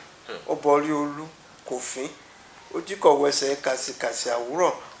bọ́jú ó bọ́rí olú kò fín ó jí kọ̀ wẹsẹ̀ kàsìkàsì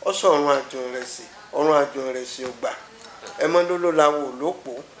àwúrọ̀ ó sọ ọ̀run àjò rẹ̀ sí ọgbà ẹmọ́dóló láwo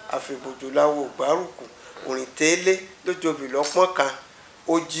òlópò àfìbòjò láwo ògbárùkù òrìn tẹ́lẹ̀ lójoobi lọ́pọ́n kan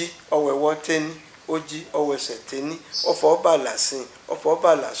ó jí ọwẹ́wọ́ tẹ́ni ó jí ọwẹ́sẹ̀ tẹ́ni ọ̀fọ̀ bàlà sìn ọ̀fọ̀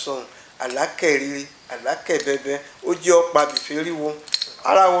bàlà sọ̀hún àlákẹ́rìírí àlákẹ́bẹ́bẹ́ ó jí ọ̀pá bìfẹ́ríwo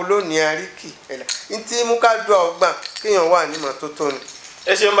ara wo lónìí àríkì ẹ̀là ntí mú ká dùn ọgbà kéèyàn wà ní mọ́tótó ni.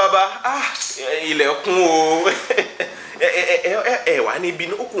 ẹ ṣeun bàbá ilẹ̀kùn o ẹ wà níbi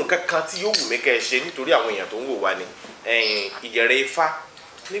okùn kankan tí yóò wù mí kẹ́ ẹ ṣe nítorí àwọn èèyàn tó ń wò wá ni ìyẹ̀rẹ̀ ifá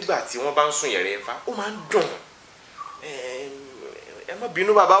nígbà tí wọ́n bá ń sùn ìyẹ̀rẹ̀ ifá ó máa ń dùn ẹ má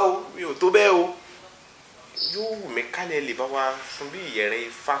bínú bàbá o mi ò tó bẹ́ẹ̀ o yóò wù mí kálẹ̀ lè bá wa fún bí ìyẹ̀rẹ̀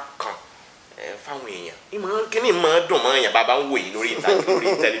ifá kan fáwọn èèyàn kíní máa dùn mọ́ èèyàn bàbá ń wò yìí lórí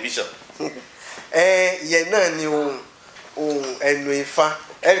tẹlifíṣàn. ìyẹn náà ni ohun ẹnu ifá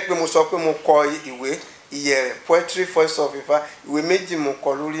ẹ rí i pé mo sọ pé mo kọ ìwé ìyẹ̀rẹ̀ poetry voice of ifá ìwé méjì mo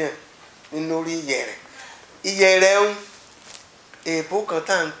kọ lórí ẹ̀ nínú orí ìyẹ̀rẹ̀ ìyẹ̀rẹ̀ ń èèbó kan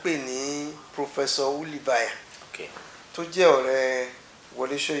tá à ń pè ní Professor Olibaya tó jẹ́ ọ̀rẹ́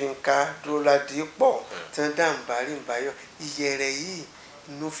Wọlé Ṣóyínká Dúróládìpọ̀ tí wọ́n dá nbàrí nbàyọ̀ ìyẹ̀rẹ̀ yìí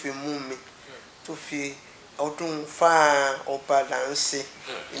ló fi mú mi tó fi ọdún fáà ọba là ń ṣe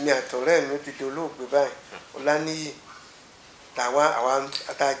èmi àtọ̀rẹ́ mi ó ti dolóògbé báyìí Ọláníyì làwa àwọn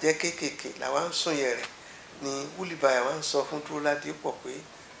àtàjẹ́ kéékèèké làwa ń sùn yẹ̀rẹ̀ ni Olibaya wa ń sọ fún Dúróládìpọ̀ pé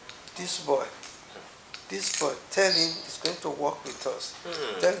this boy tell him he's going to work with us.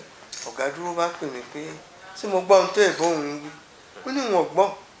 Tell ọ̀gá dúró bá pè mí pé tí mo gbọ́ ohun tó èbó òun wí ó ní wọn gbọ́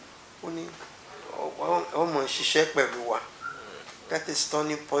ó ní ọmọ ṣiṣẹ́ pẹ̀lú wa that is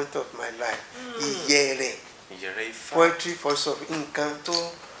turning point of my life. ìyẹ̀rẹ̀ poetry voice of nǹkan tó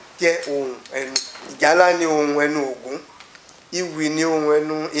jẹ́ ohun ẹnu ìjálá ní ohun ẹnu Ògún ìwì ní ohun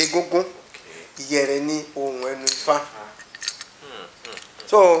ẹnu Egúngún ìyẹ̀rẹ̀ ní ohun ẹnu Ifá.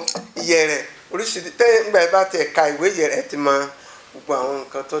 So ìyẹ̀rẹ̀ oríṣiríṣi tẹ́yìn ìgbà bá tẹ̀ ka ìwé ìyẹ̀rẹ̀ ti mọ gbogbo àwọn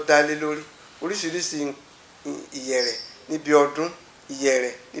nǹkan tó dá lé lórí oríṣiríṣi ìyẹ̀rẹ̀ níbi ọdún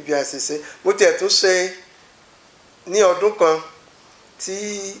ìyẹ̀rẹ̀ níbi àṣìṣe mo tiẹ̀ tún ṣe ní ọdún kan tí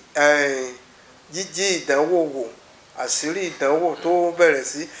jíjí ìdánwò wò àṣírí ìdánwò tó bẹ̀rẹ̀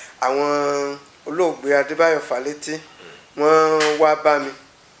sí àwọn olóògbé Adébáyọ̀ Fálétí wọ́n wá bá mi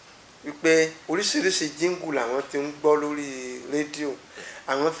wípé oríṣiríṣi jíngù làwọn ti ń gbọ́ lórí rédíò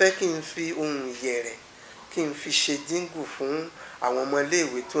àwọn fẹ́ kí n fi ohun ìyẹ̀rẹ̀ kí n fi ṣe jíngù fún àwọn ọmọ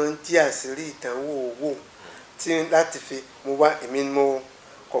iléèwé tó ń jí àṣírí ìdánwò wò tí láti fi mo wá èmi mo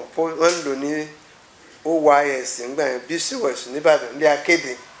compose wọ́n ń lò ní OYS ńgbà yẹn BCOS nìbàdàn bí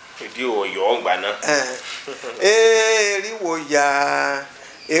akéde. ìdí Ọ̀yọ́ ọgbà náà. eriwo ya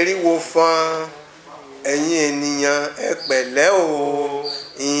eriwo fọn ẹ̀yin ènìyàn ẹ pẹ̀lẹ́ o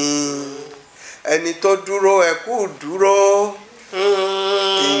ẹni tó dúró ẹ kú dúró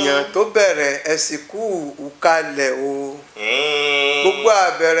èèyàn tó bẹ̀rẹ̀ ẹ sì kú ìkàlẹ̀ o gbogbo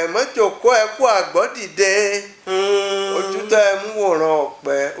àbẹ̀rẹ̀ mọ́jòkó ẹ kú àgbọ́dìde ojú tó ẹ mú wòran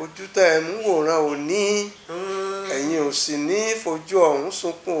ọ̀pẹ ojú tó ẹ mú wòran òní ẹ̀yin ò sì ní fojú ọ̀hún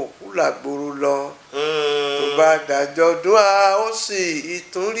sunkún òkú làgbòrò lọ tó bá dájọ́ ọdún a ó sì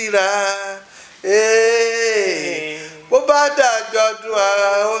ìtún ríra bó bá dájọ́ ọdún a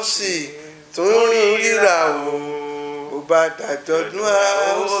ó sì tún ríra o bó bá dájọ́ ọdún a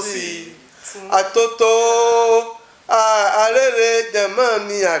ó sì àtótó arére dẹ̀mọ́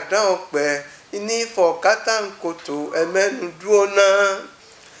mi àdán ọ̀pẹ ní fọ̀kátàǹkòtò ẹ̀mẹ́nu dúró náà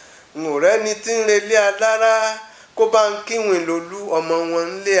n ò rẹ́ni tí ń relé alára kó bá ń kíwìn lólú ọmọ wọn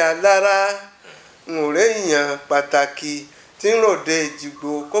ń lé alára n ò réèyàn pàtàkì tí ń ròde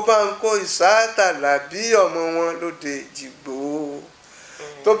Èjìgbò kó bá ń kó ìsátàlà bí ọmọ wọn lóde Èjìgbò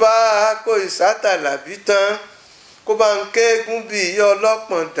tó bá kó ìsátàlà bí tán kó bá ń kéégún bí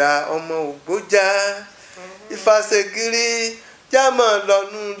ọlọ́pọ̀ndà ọmọ Ògbójá Ìfàṣègìrì jámọ̀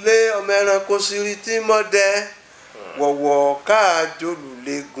lọ́nú ilé ọmọ ẹranko sírí tí mọ́dẹ wọ̀wọ̀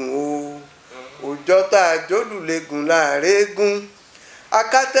káàjólùlégùn o òjọ́ tá a jólùlégùn láàrin eégún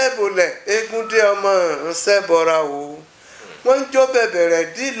akátẹ́bọlẹ̀ eégún dé ọmọ ìránṣẹ́ bọ́ra o wọ́n ń jó bẹ̀bẹ̀rẹ̀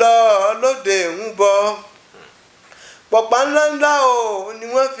dí lọ lóde ń bọ́ pọ̀pá ńláńlá o ni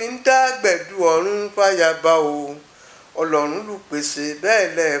wọ́n fi ń dá gbẹ̀du ọ̀run fàyàbá o ọlọ́run lù pèsè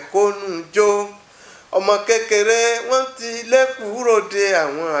bẹ́ẹ̀ lẹ̀ kónú jó ọmọ kékeré wọ́n ti lẹ́kùú ròde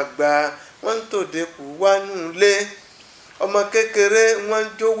àwọn àgbà wọ́n ń tòde kù wánú ilé ọmọ kékeré wọ́n ń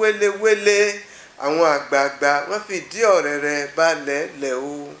jó wéléwélé àwọn àgbààgbà wọ́n fìdí ọ̀rẹ́rẹ́ balẹ̀ lẹ̀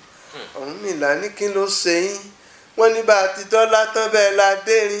o Ọ̀rúnmìlà ní kí ló ṣe yín wọ́n ní bá a ti dọ́lá tán bẹ́ẹ̀ la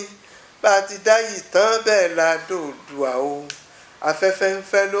dérin bá a ti dáyì tán bẹ́ẹ̀ la dòdùà o afẹ́fẹ́ ń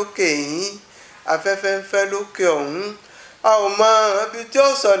fẹ́ lókè yín afẹ́fẹ́ ń fẹ́ lókè ọ̀hún a ò mọ ibi tí ó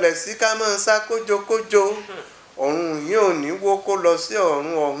sọlẹ̀ sí ká máa sá kójókójó ọ̀run yín ò ní wó kó lọ sí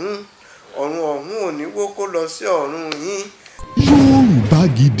ọ̀run ọ̀hún ọ̀run ọ̀hún ò ní wó kó lọ sí ọ̀run yín. Yorùbá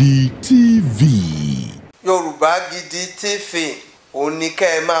Gidi TV. Yorùbá Gidi TV òun ni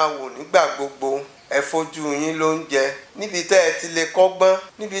kẹ́ ẹ máa wò nígbà gbogbo ẹ fojú yín ló ń jẹ níbi tẹ́ ẹ ti lè kọ́gbọ́n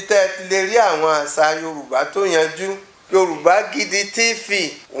níbi tẹ́ ẹ ti lè rí àwọn àṣà Yorùbá tó yanjú Yorùbá Gidi TV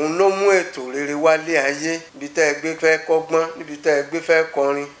òun ló mú ètò rere wálé ayé níbi tẹ́ ẹ gbé fẹ́ kọ́gbọ́n níbi tẹ́ ẹ gbé fẹ́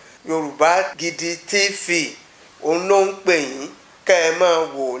kọrin Yorùbá Gidi TV òun ló ń pè yín kẹ́ ẹ máa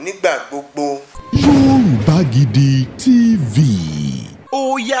wò nígbà gbogbo. Yorùbá Gidi TV.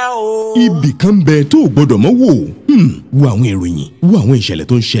 Ó yá o. Ibì kan bẹ tó o gbọdọ̀ mọ́ wò. Wo àwọn ìròyìn wo àwọn ìṣẹ̀lẹ̀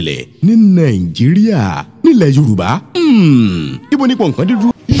tó ń ṣẹlẹ̀ ní Nàìjíríà nílẹ̀ Yorùbá. Ibo nípò nǹkan dídú.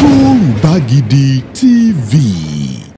 Yorùbá Gidi TV.